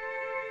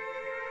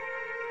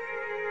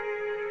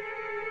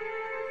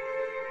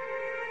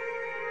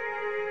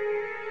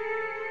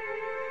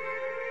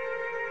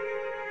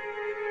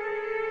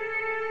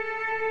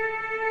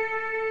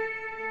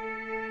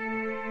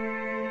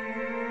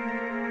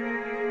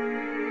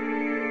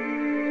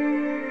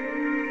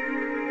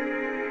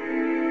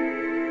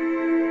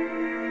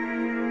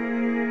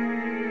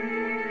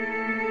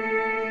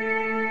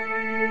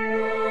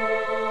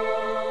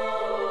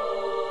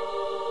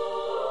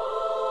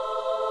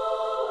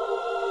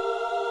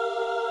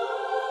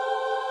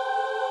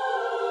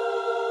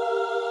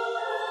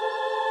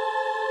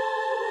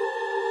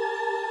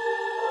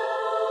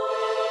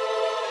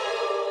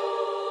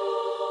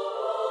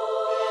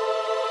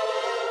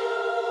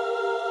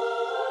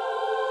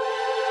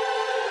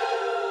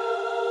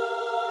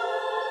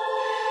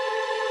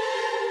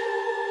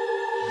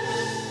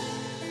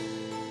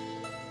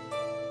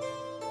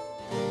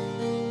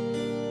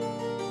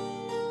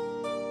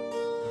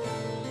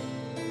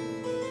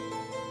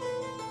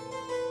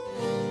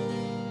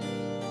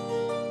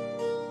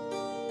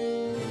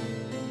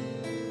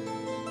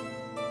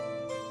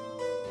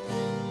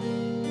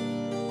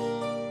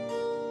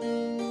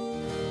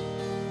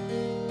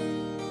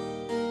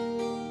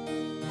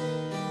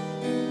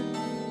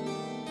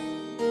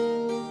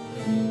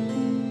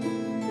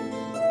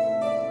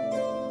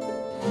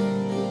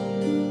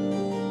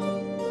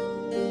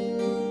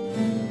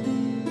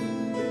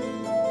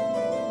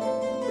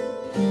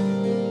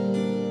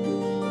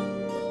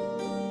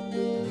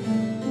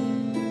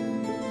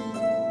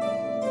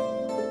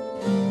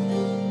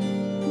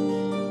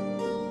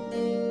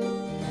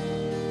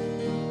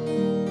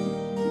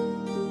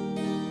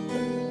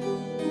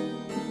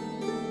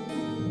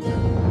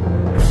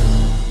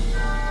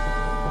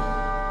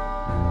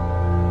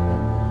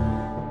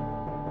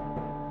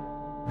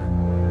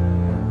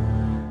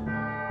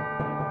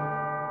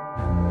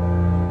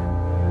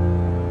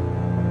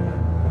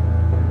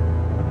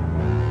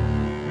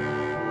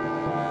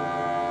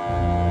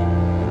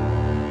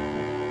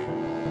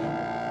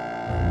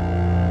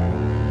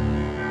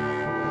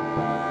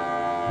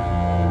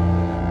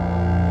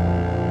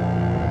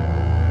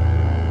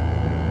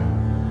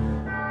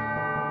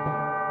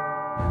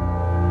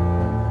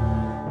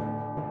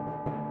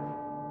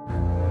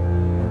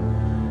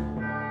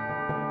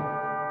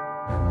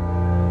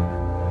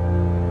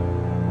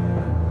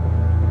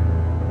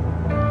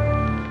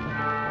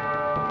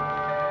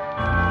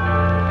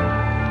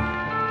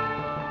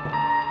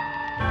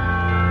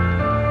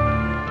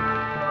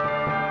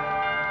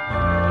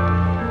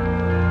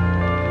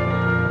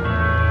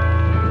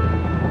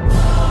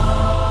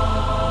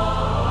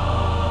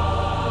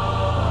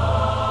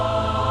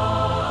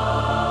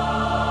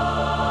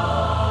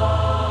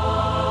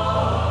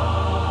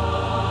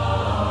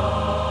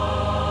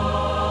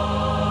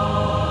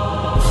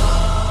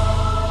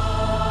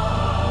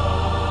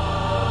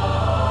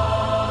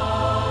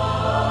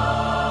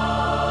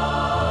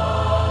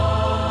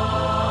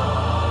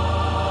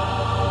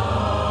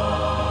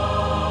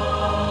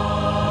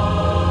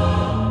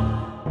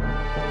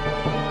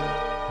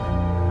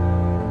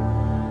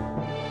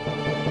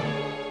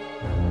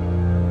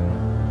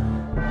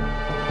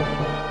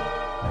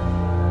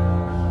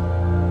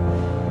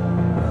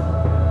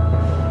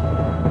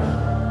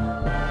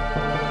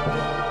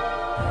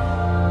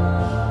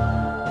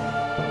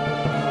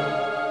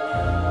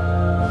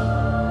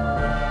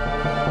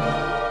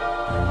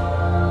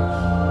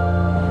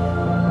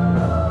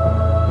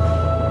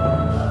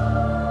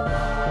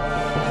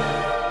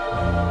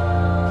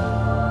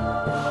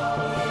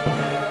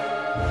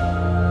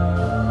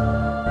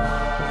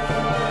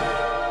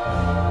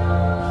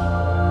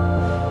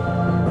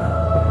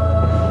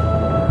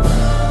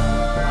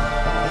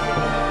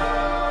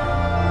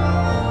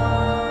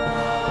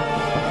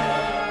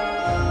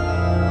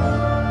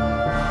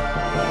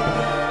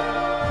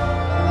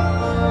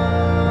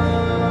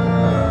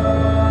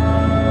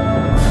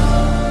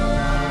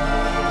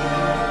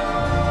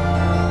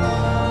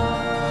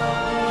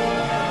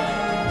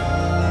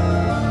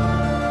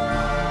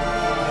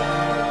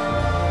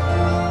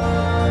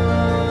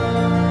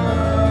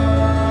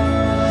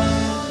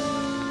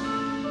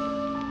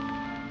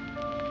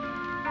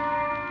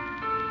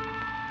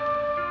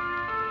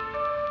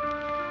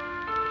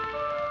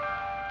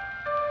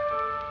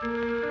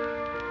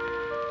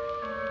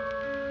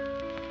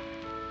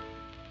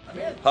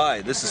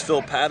 Hi, this is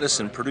Phil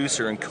Pattison,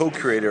 producer and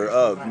co-creator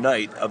of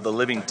Night of the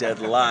Living Dead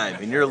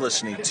Live, and you're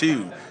listening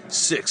to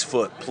 6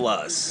 Foot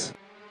Plus.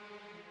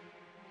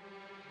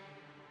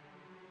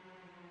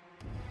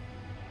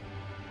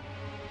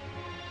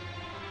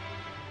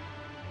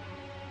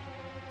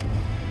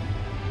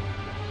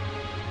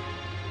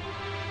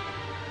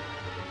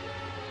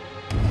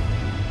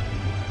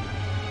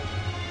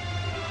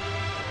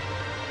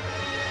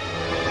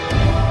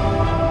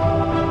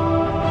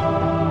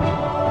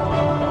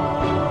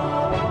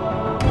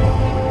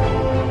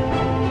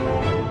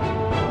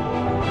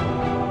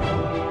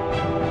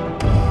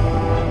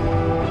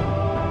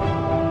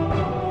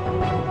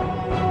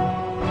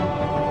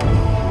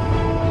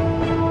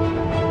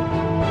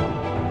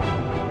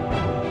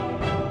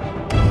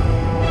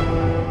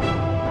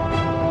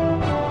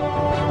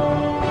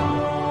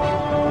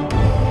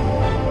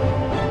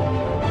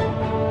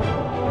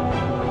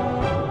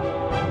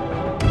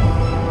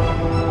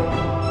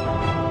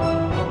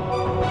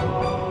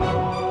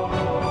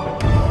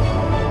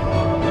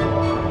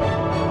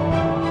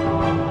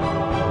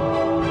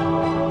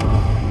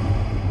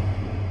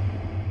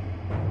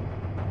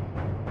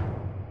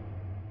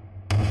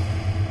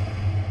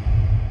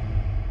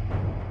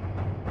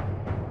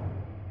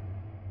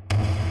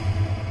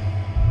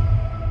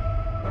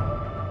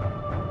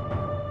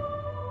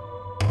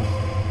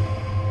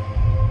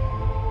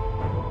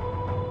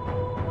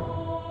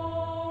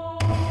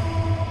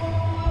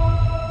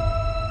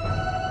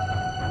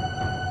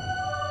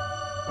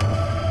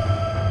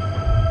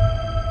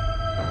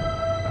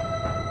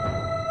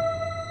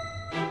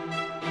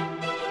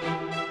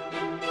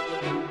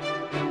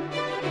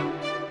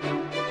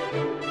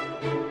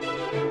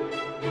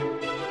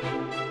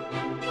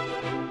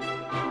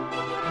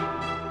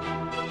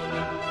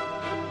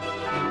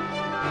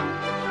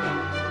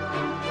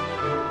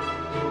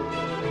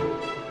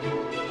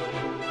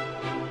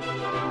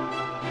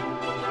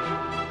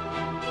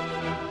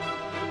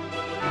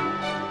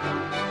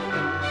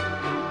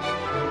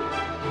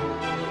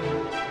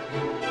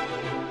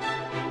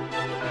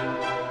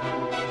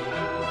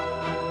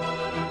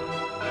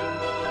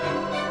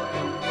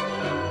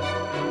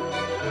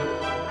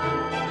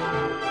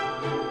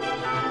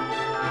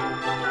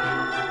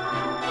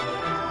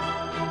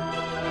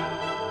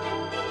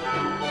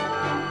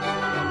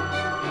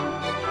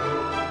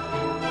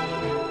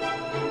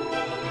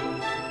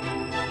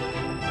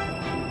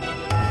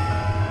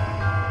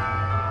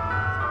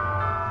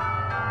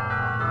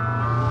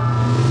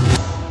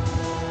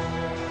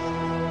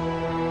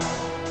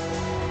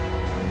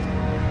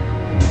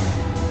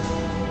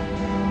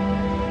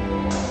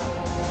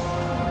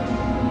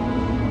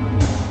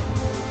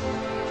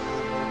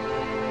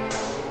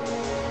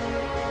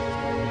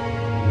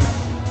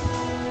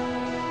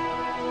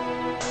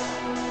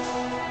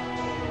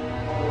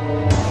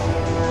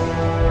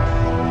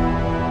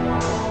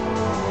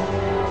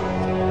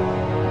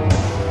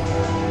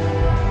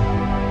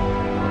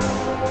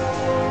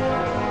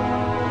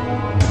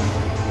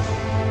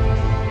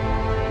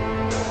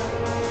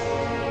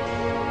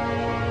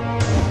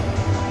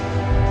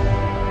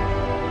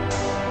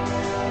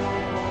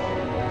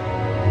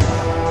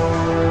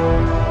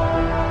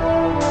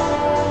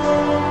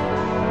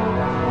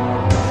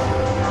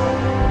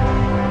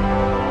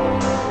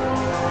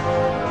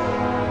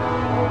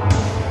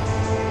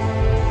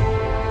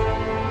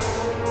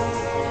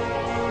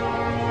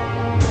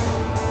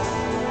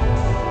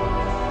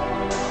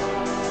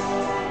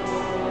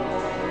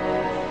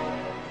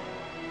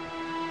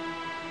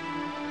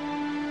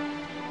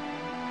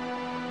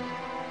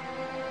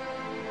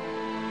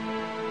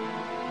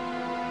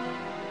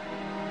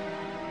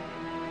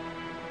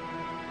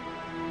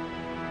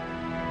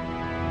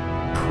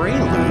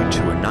 Prelude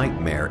to a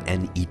Nightmare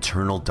and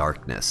Eternal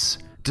Darkness,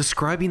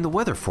 describing the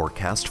weather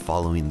forecast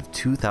following the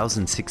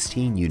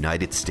 2016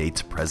 United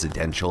States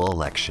presidential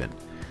election.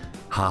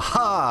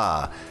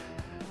 Ha-ha!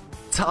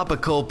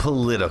 Topical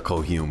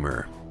political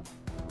humor.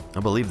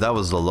 I believe that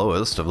was the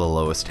lowest of the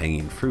lowest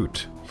hanging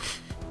fruit.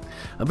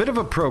 A bit of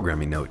a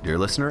programming note, dear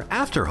listener.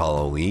 After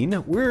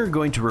Halloween, we're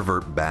going to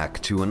revert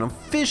back to an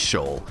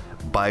official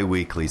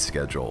bi-weekly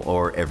schedule,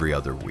 or every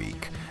other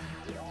week.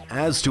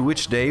 As to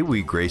which day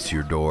we grace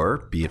your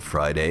door, be it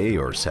Friday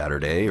or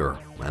Saturday or,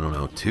 I don't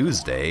know,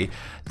 Tuesday,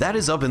 that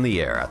is up in the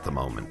air at the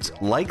moment.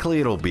 Likely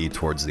it'll be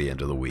towards the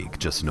end of the week,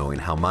 just knowing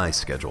how my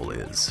schedule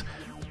is.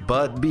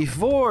 But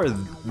before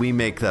we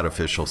make that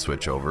official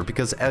switch over,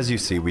 because as you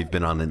see, we've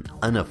been on an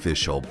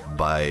unofficial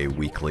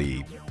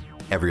bi-weekly,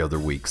 every other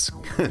week's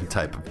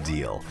type of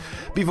deal.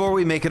 Before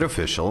we make it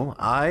official,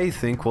 I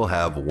think we'll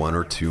have 1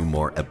 or 2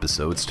 more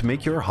episodes to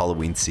make your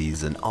Halloween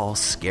season all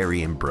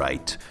scary and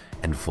bright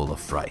and full of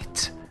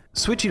fright.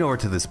 Switching over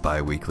to this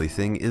bi-weekly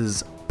thing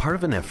is part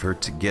of an effort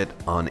to get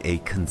on a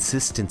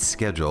consistent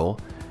schedule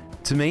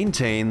to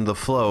maintain the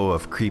flow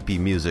of creepy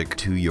music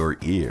to your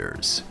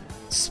ears.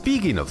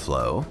 Speaking of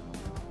flow,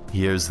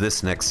 here's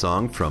this next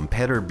song from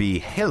Peter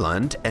B.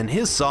 Helland and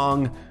his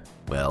song,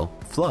 well,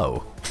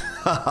 Flow.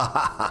 Ha ha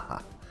ha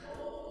ha.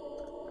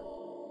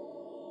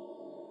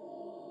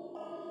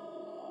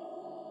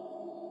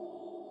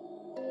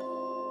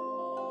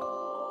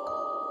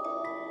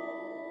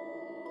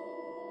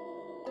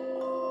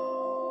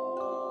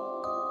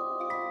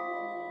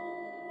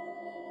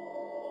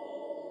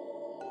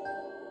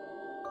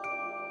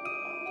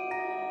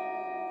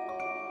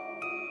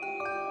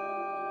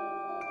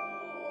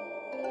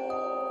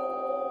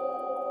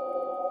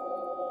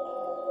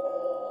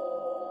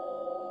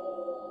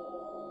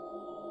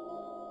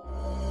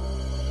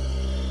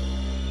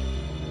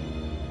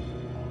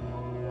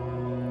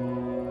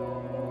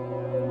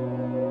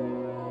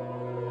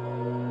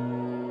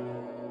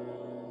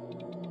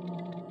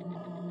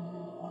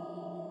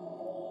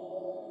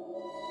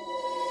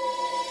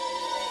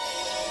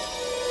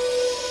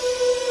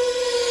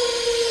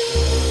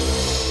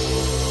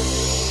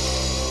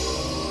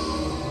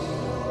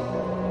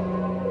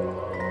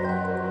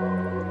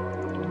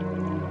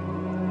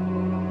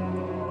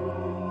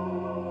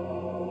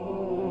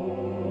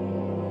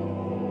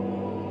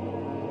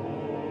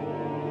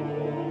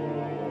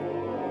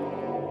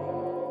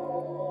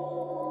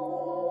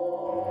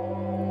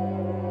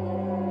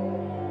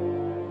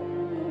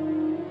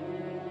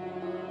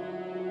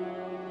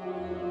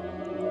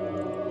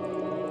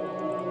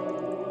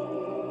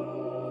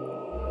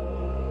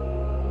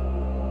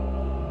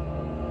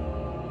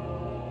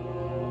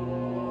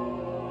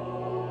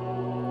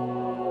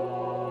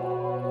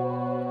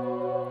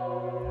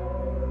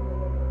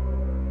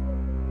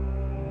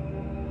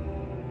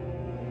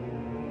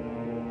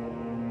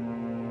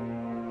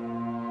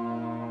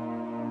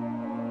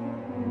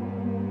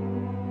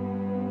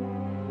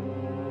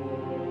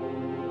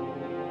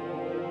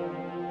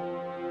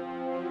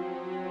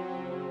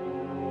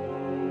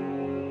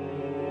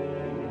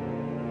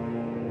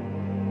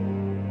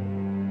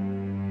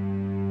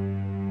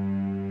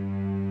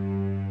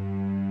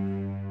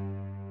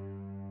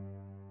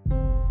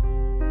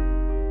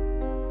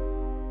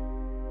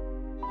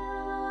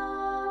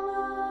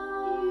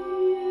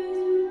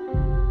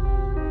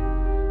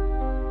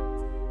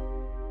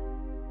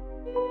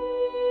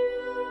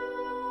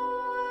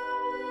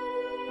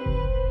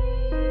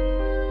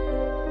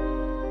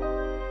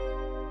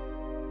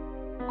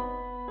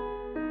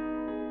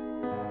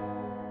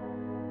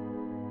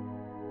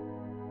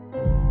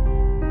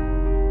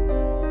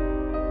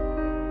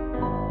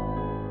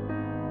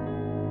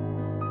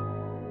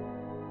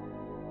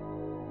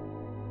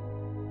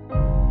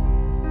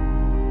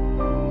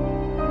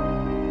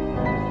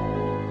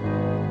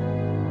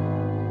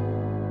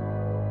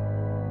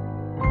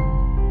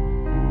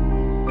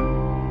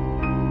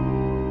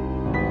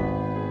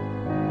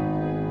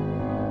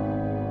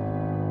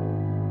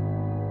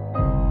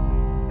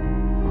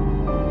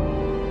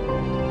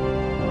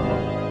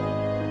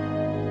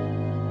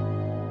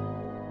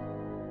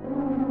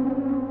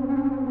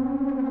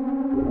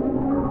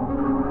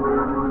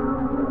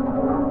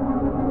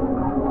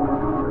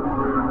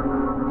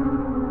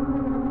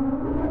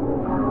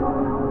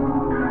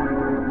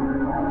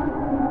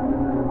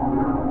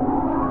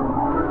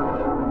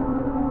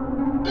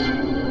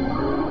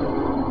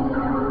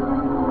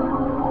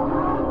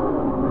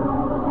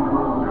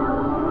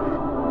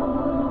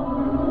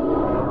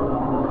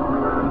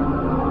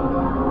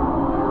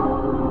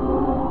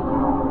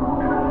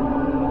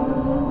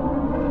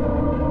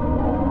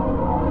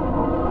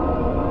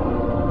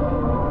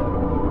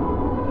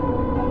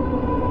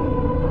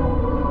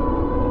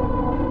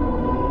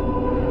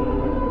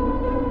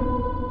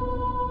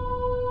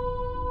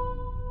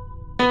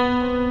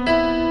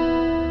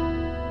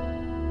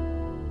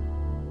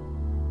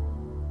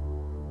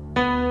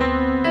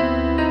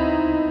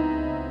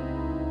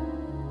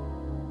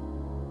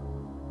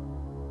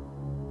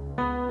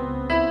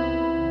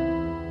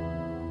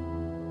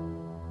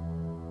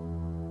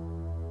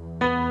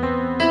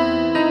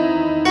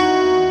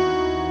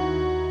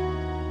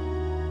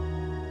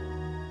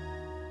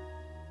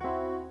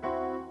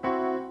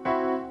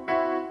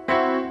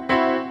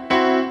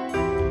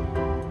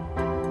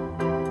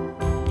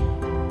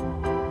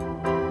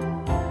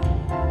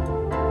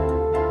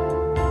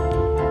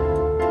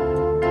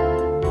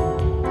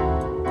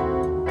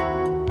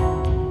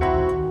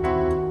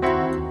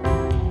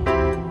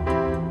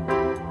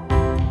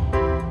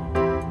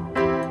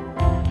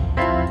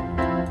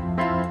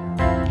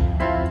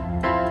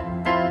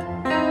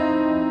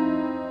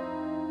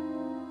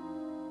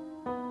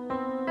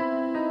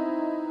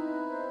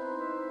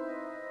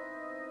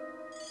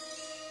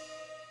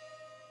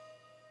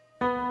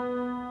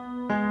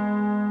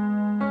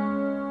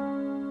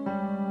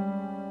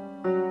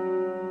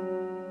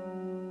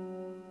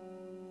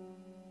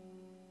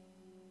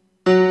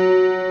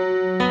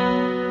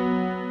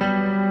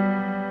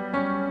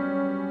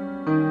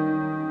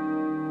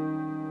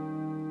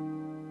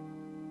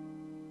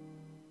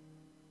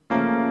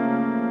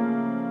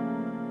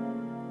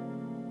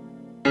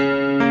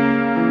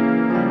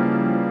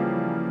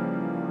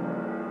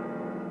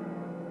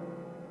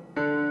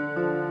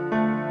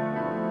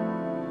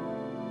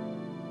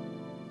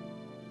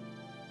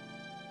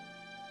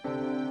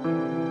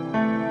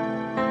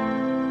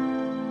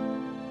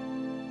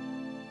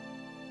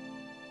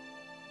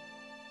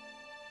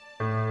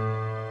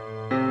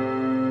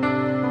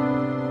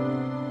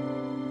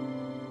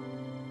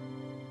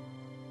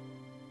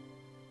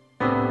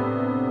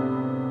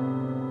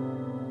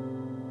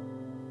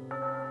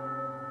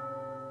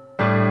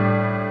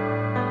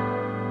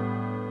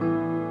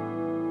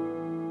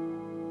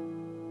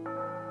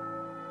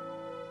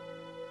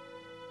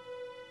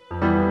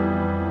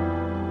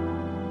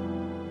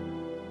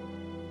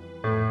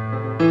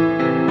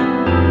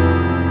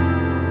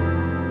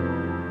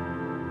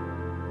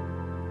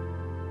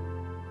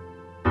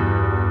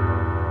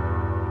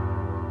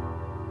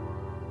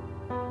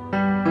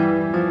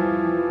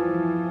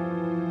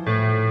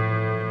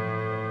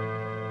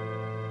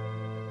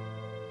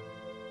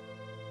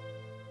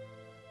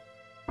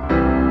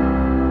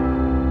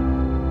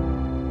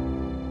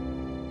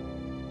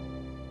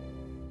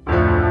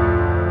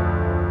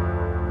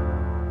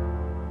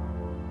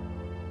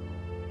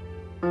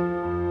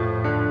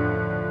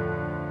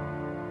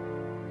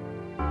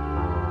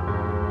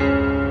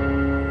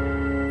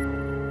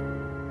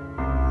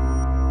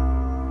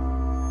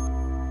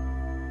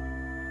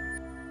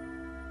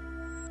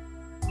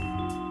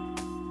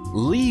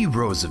 Lee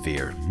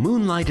Rosevere,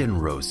 Moonlight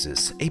and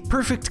Roses, a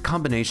perfect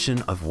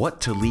combination of what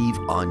to leave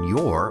on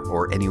your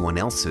or anyone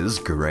else's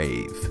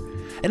grave.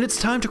 And it's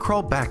time to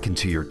crawl back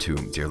into your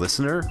tomb, dear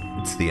listener.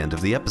 It's the end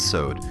of the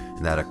episode,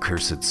 and that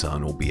accursed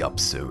sun will be up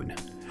soon.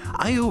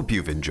 I hope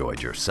you've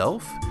enjoyed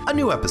yourself. A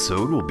new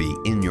episode will be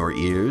in your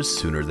ears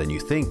sooner than you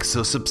think,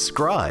 so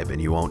subscribe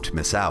and you won't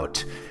miss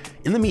out.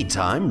 In the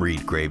meantime,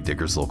 read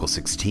Gravediggers Local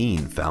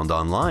 16, found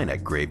online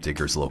at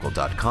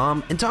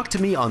gravediggerslocal.com, and talk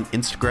to me on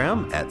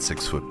Instagram at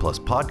 6footplus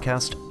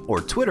podcast or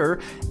Twitter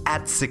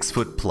at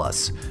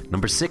 6footplus,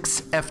 number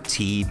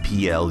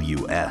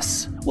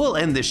 6FTPLUS. We'll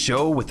end this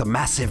show with a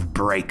massive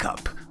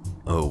breakup.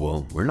 Oh,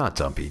 well, we're not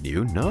dumping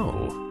you.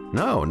 No,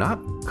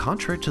 not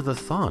contrary to the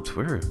thought.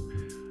 We're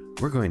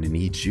going to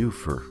need you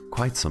for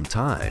quite some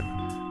time.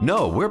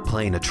 No, we're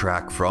playing a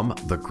track from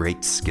The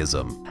Great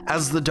Schism.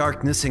 As the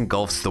darkness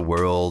engulfs the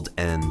world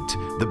and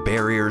the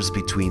barriers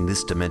between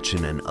this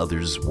dimension and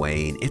others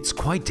wane, it's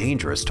quite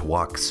dangerous to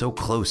walk so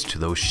close to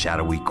those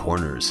shadowy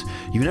corners.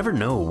 You never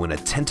know when a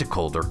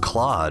tentacled or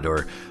clawed,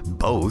 or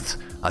both,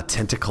 a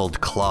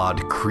tentacled clawed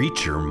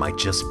creature might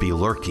just be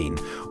lurking,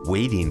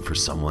 waiting for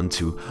someone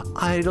to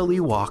idly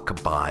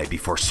walk by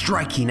before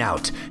striking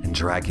out and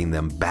dragging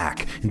them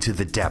back into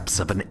the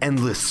depths of an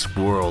endless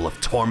swirl of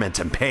torment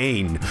and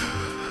pain.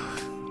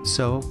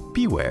 So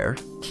beware,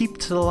 keep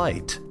to the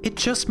light. It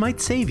just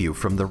might save you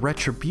from the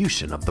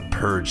retribution of the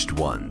purged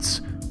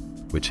ones,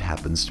 which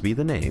happens to be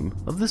the name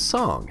of this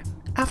song.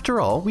 After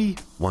all, we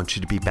want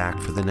you to be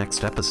back for the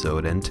next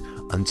episode, and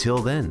until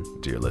then,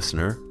 dear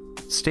listener,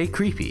 stay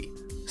creepy,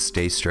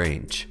 stay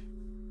strange.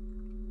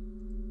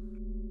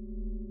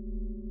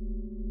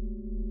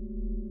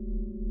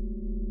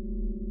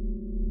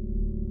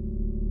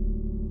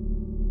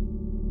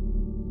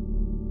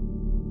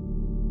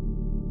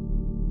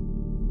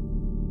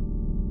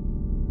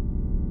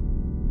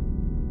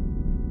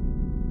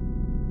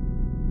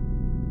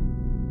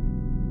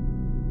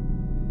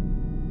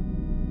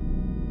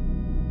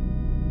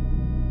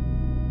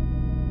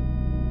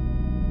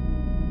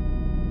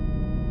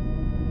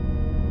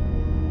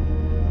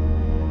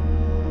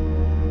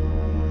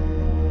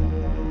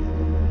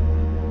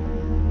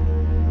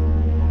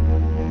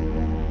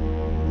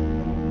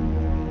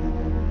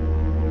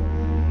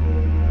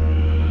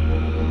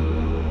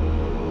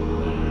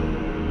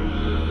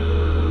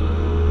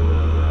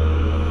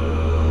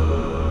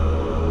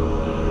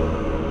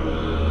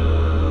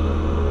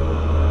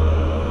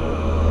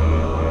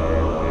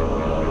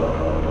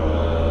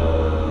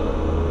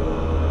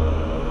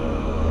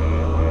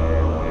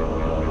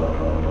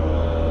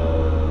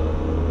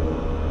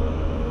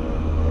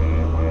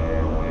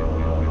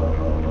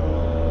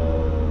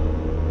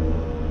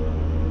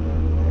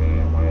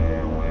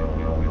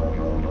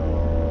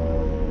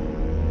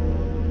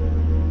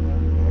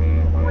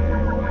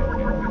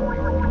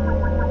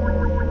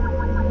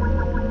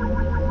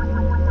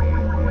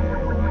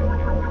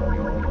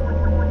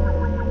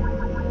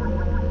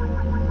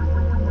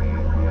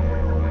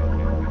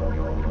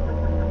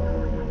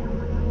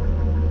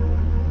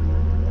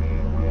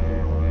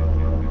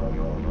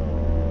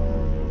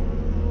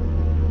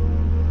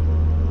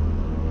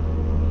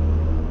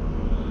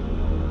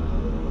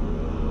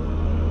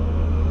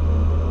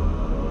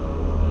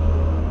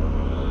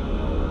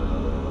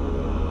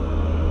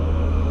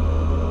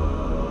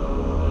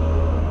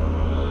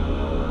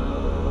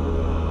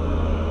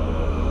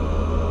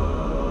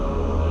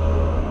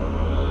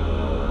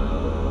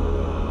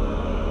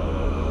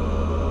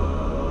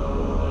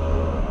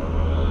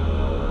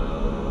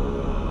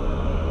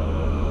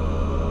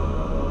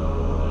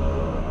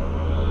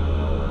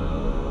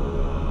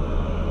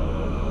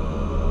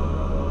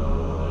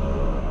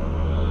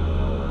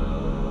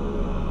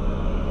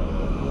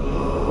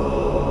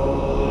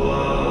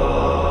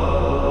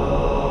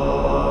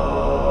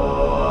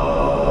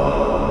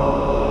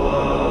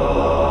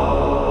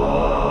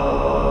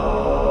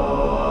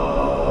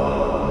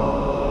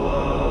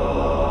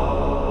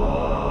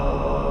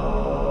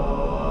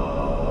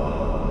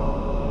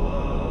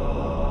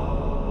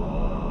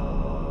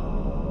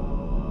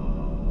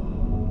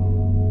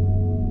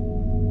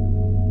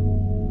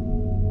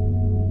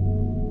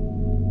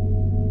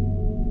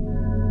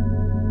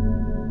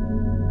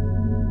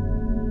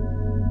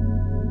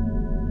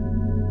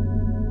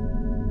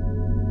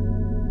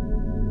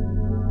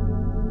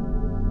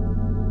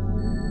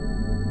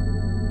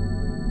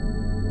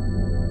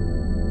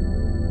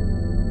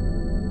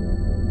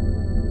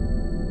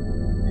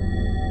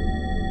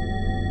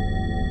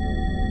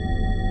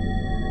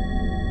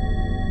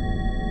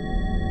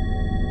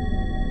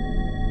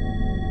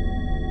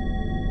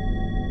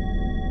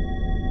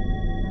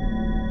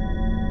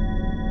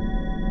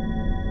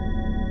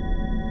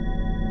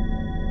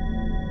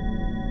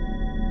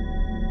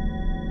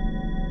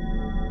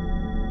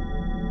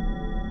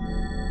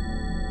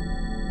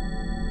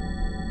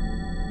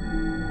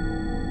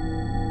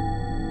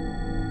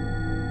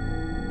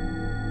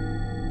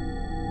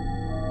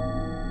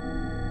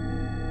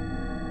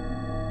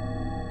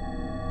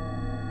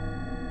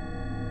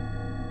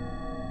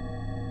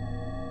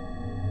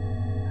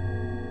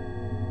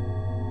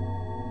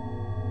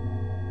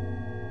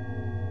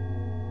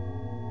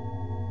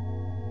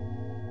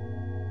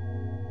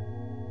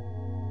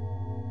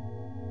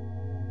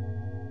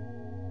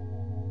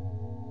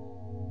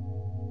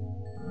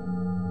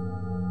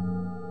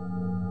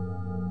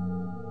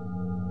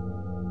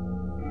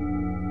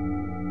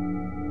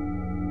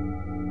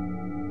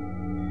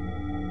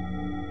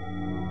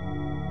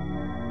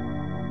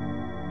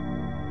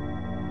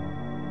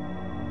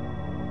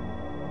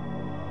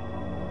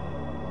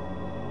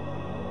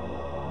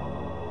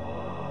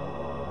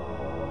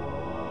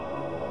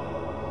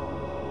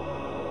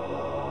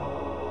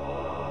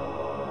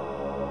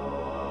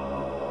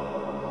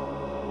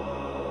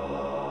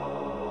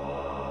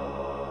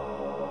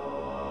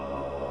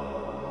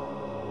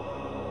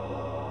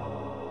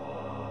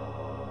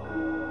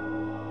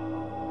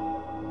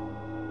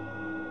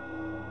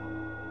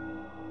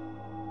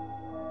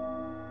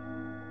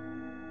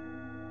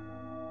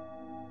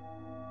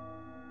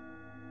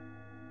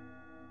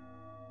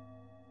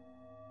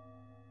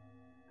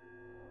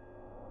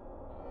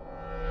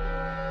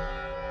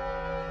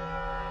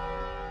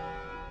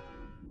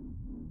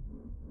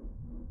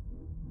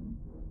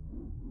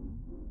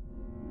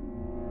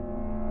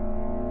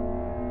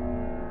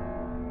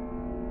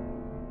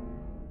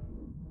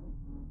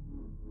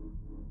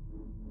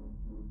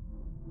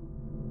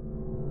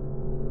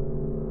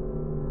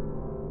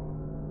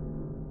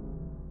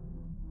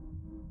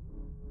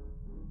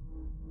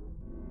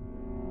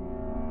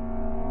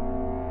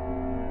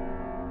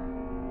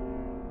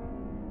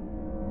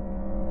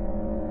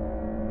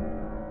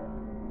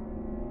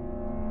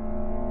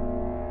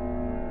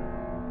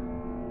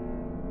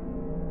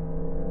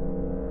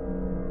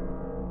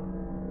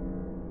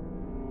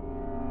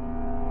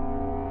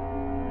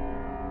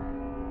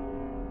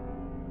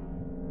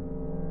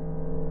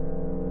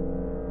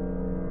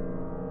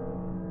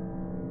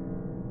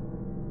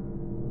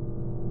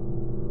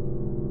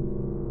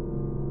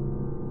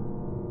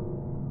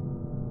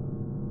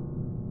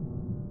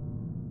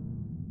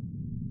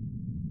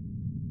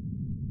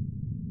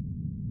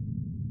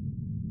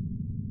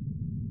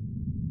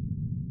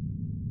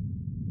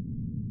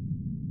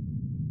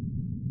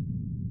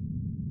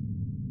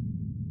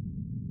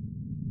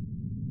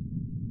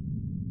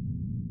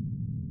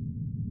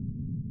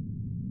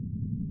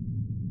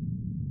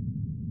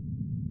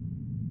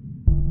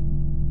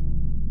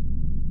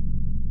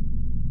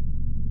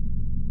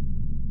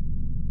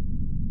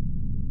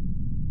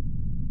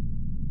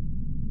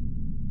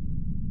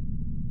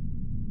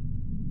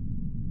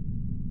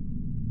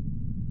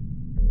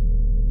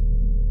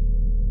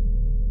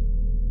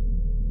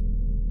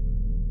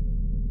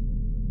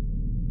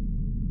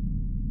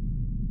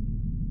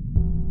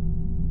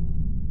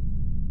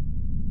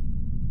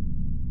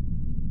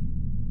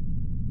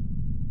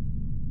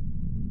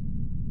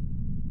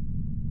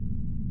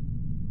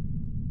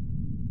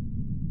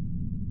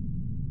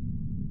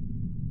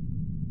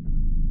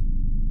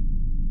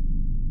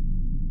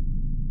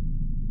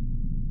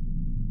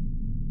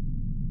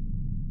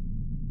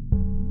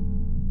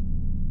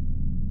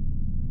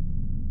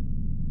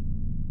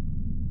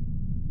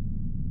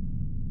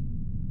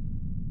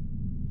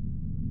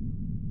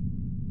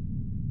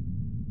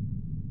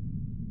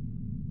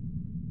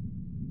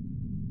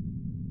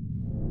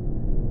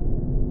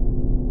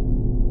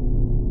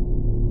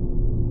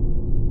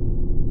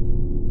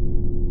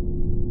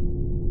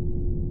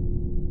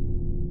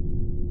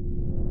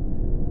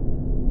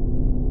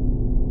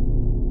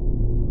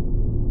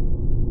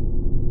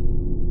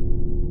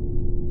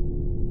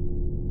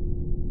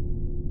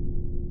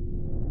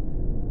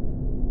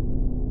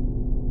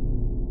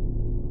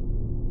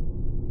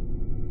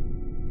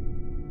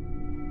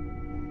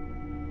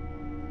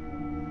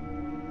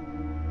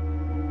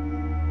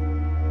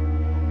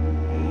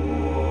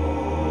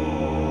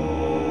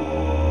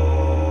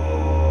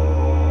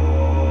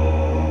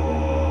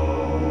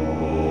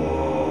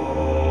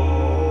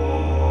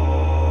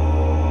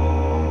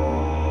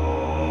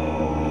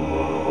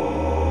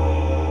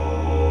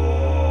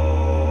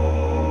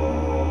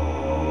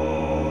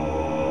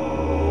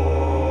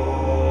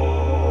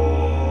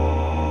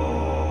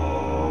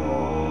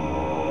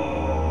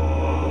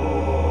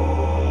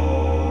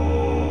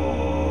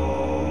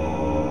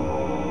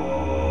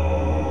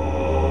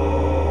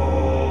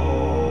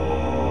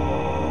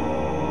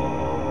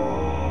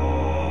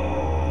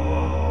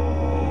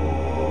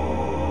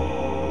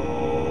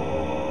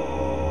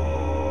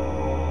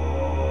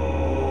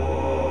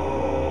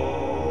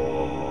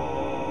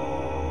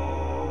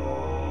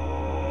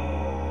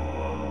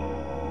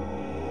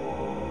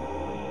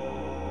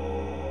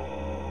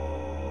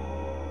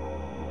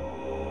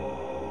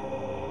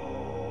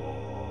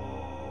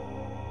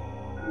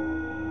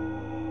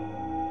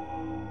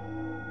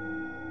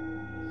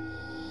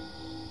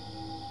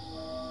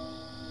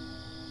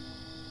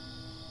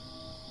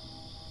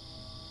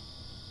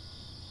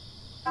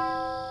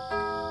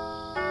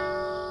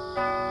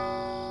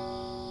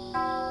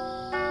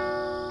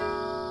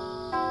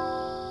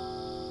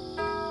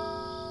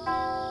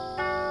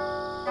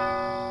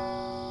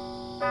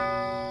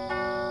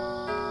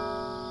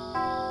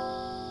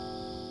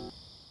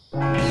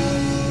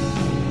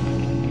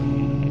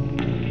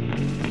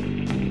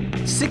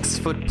 6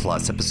 Foot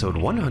Plus, episode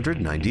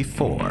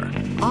 194,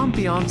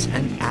 Ambiance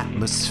and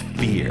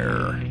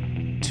Atmosphere,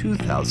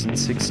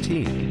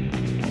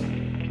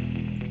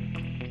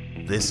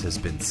 2016. This has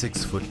been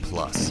 6 Foot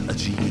Plus, a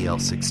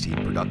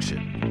GEL16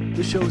 production.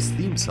 The show's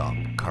theme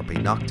song, Carpe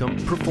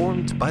Noctem,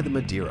 performed by the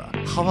Madeira.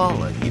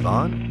 Havala,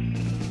 Ivan.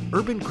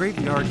 Urban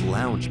Graveyard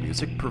Lounge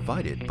music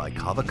provided by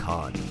Kava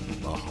Khan.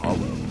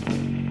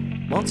 Mahalo.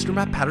 Monster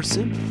Matt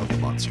Patterson of the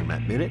Monster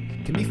Matt Minute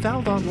can be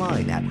found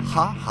online at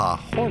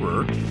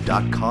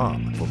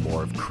hahahorror.com. For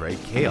more of Craig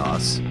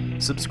Chaos,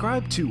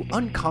 subscribe to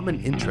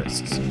Uncommon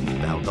Interests,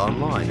 found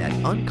online at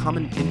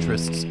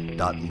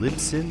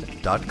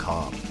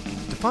uncommoninterests.libsyn.com.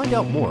 To find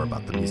out more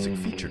about the music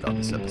featured on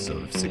this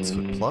episode of 6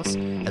 Foot Plus,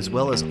 as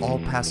well as all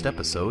past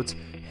episodes,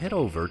 head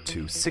over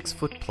to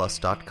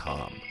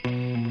 6footplus.com.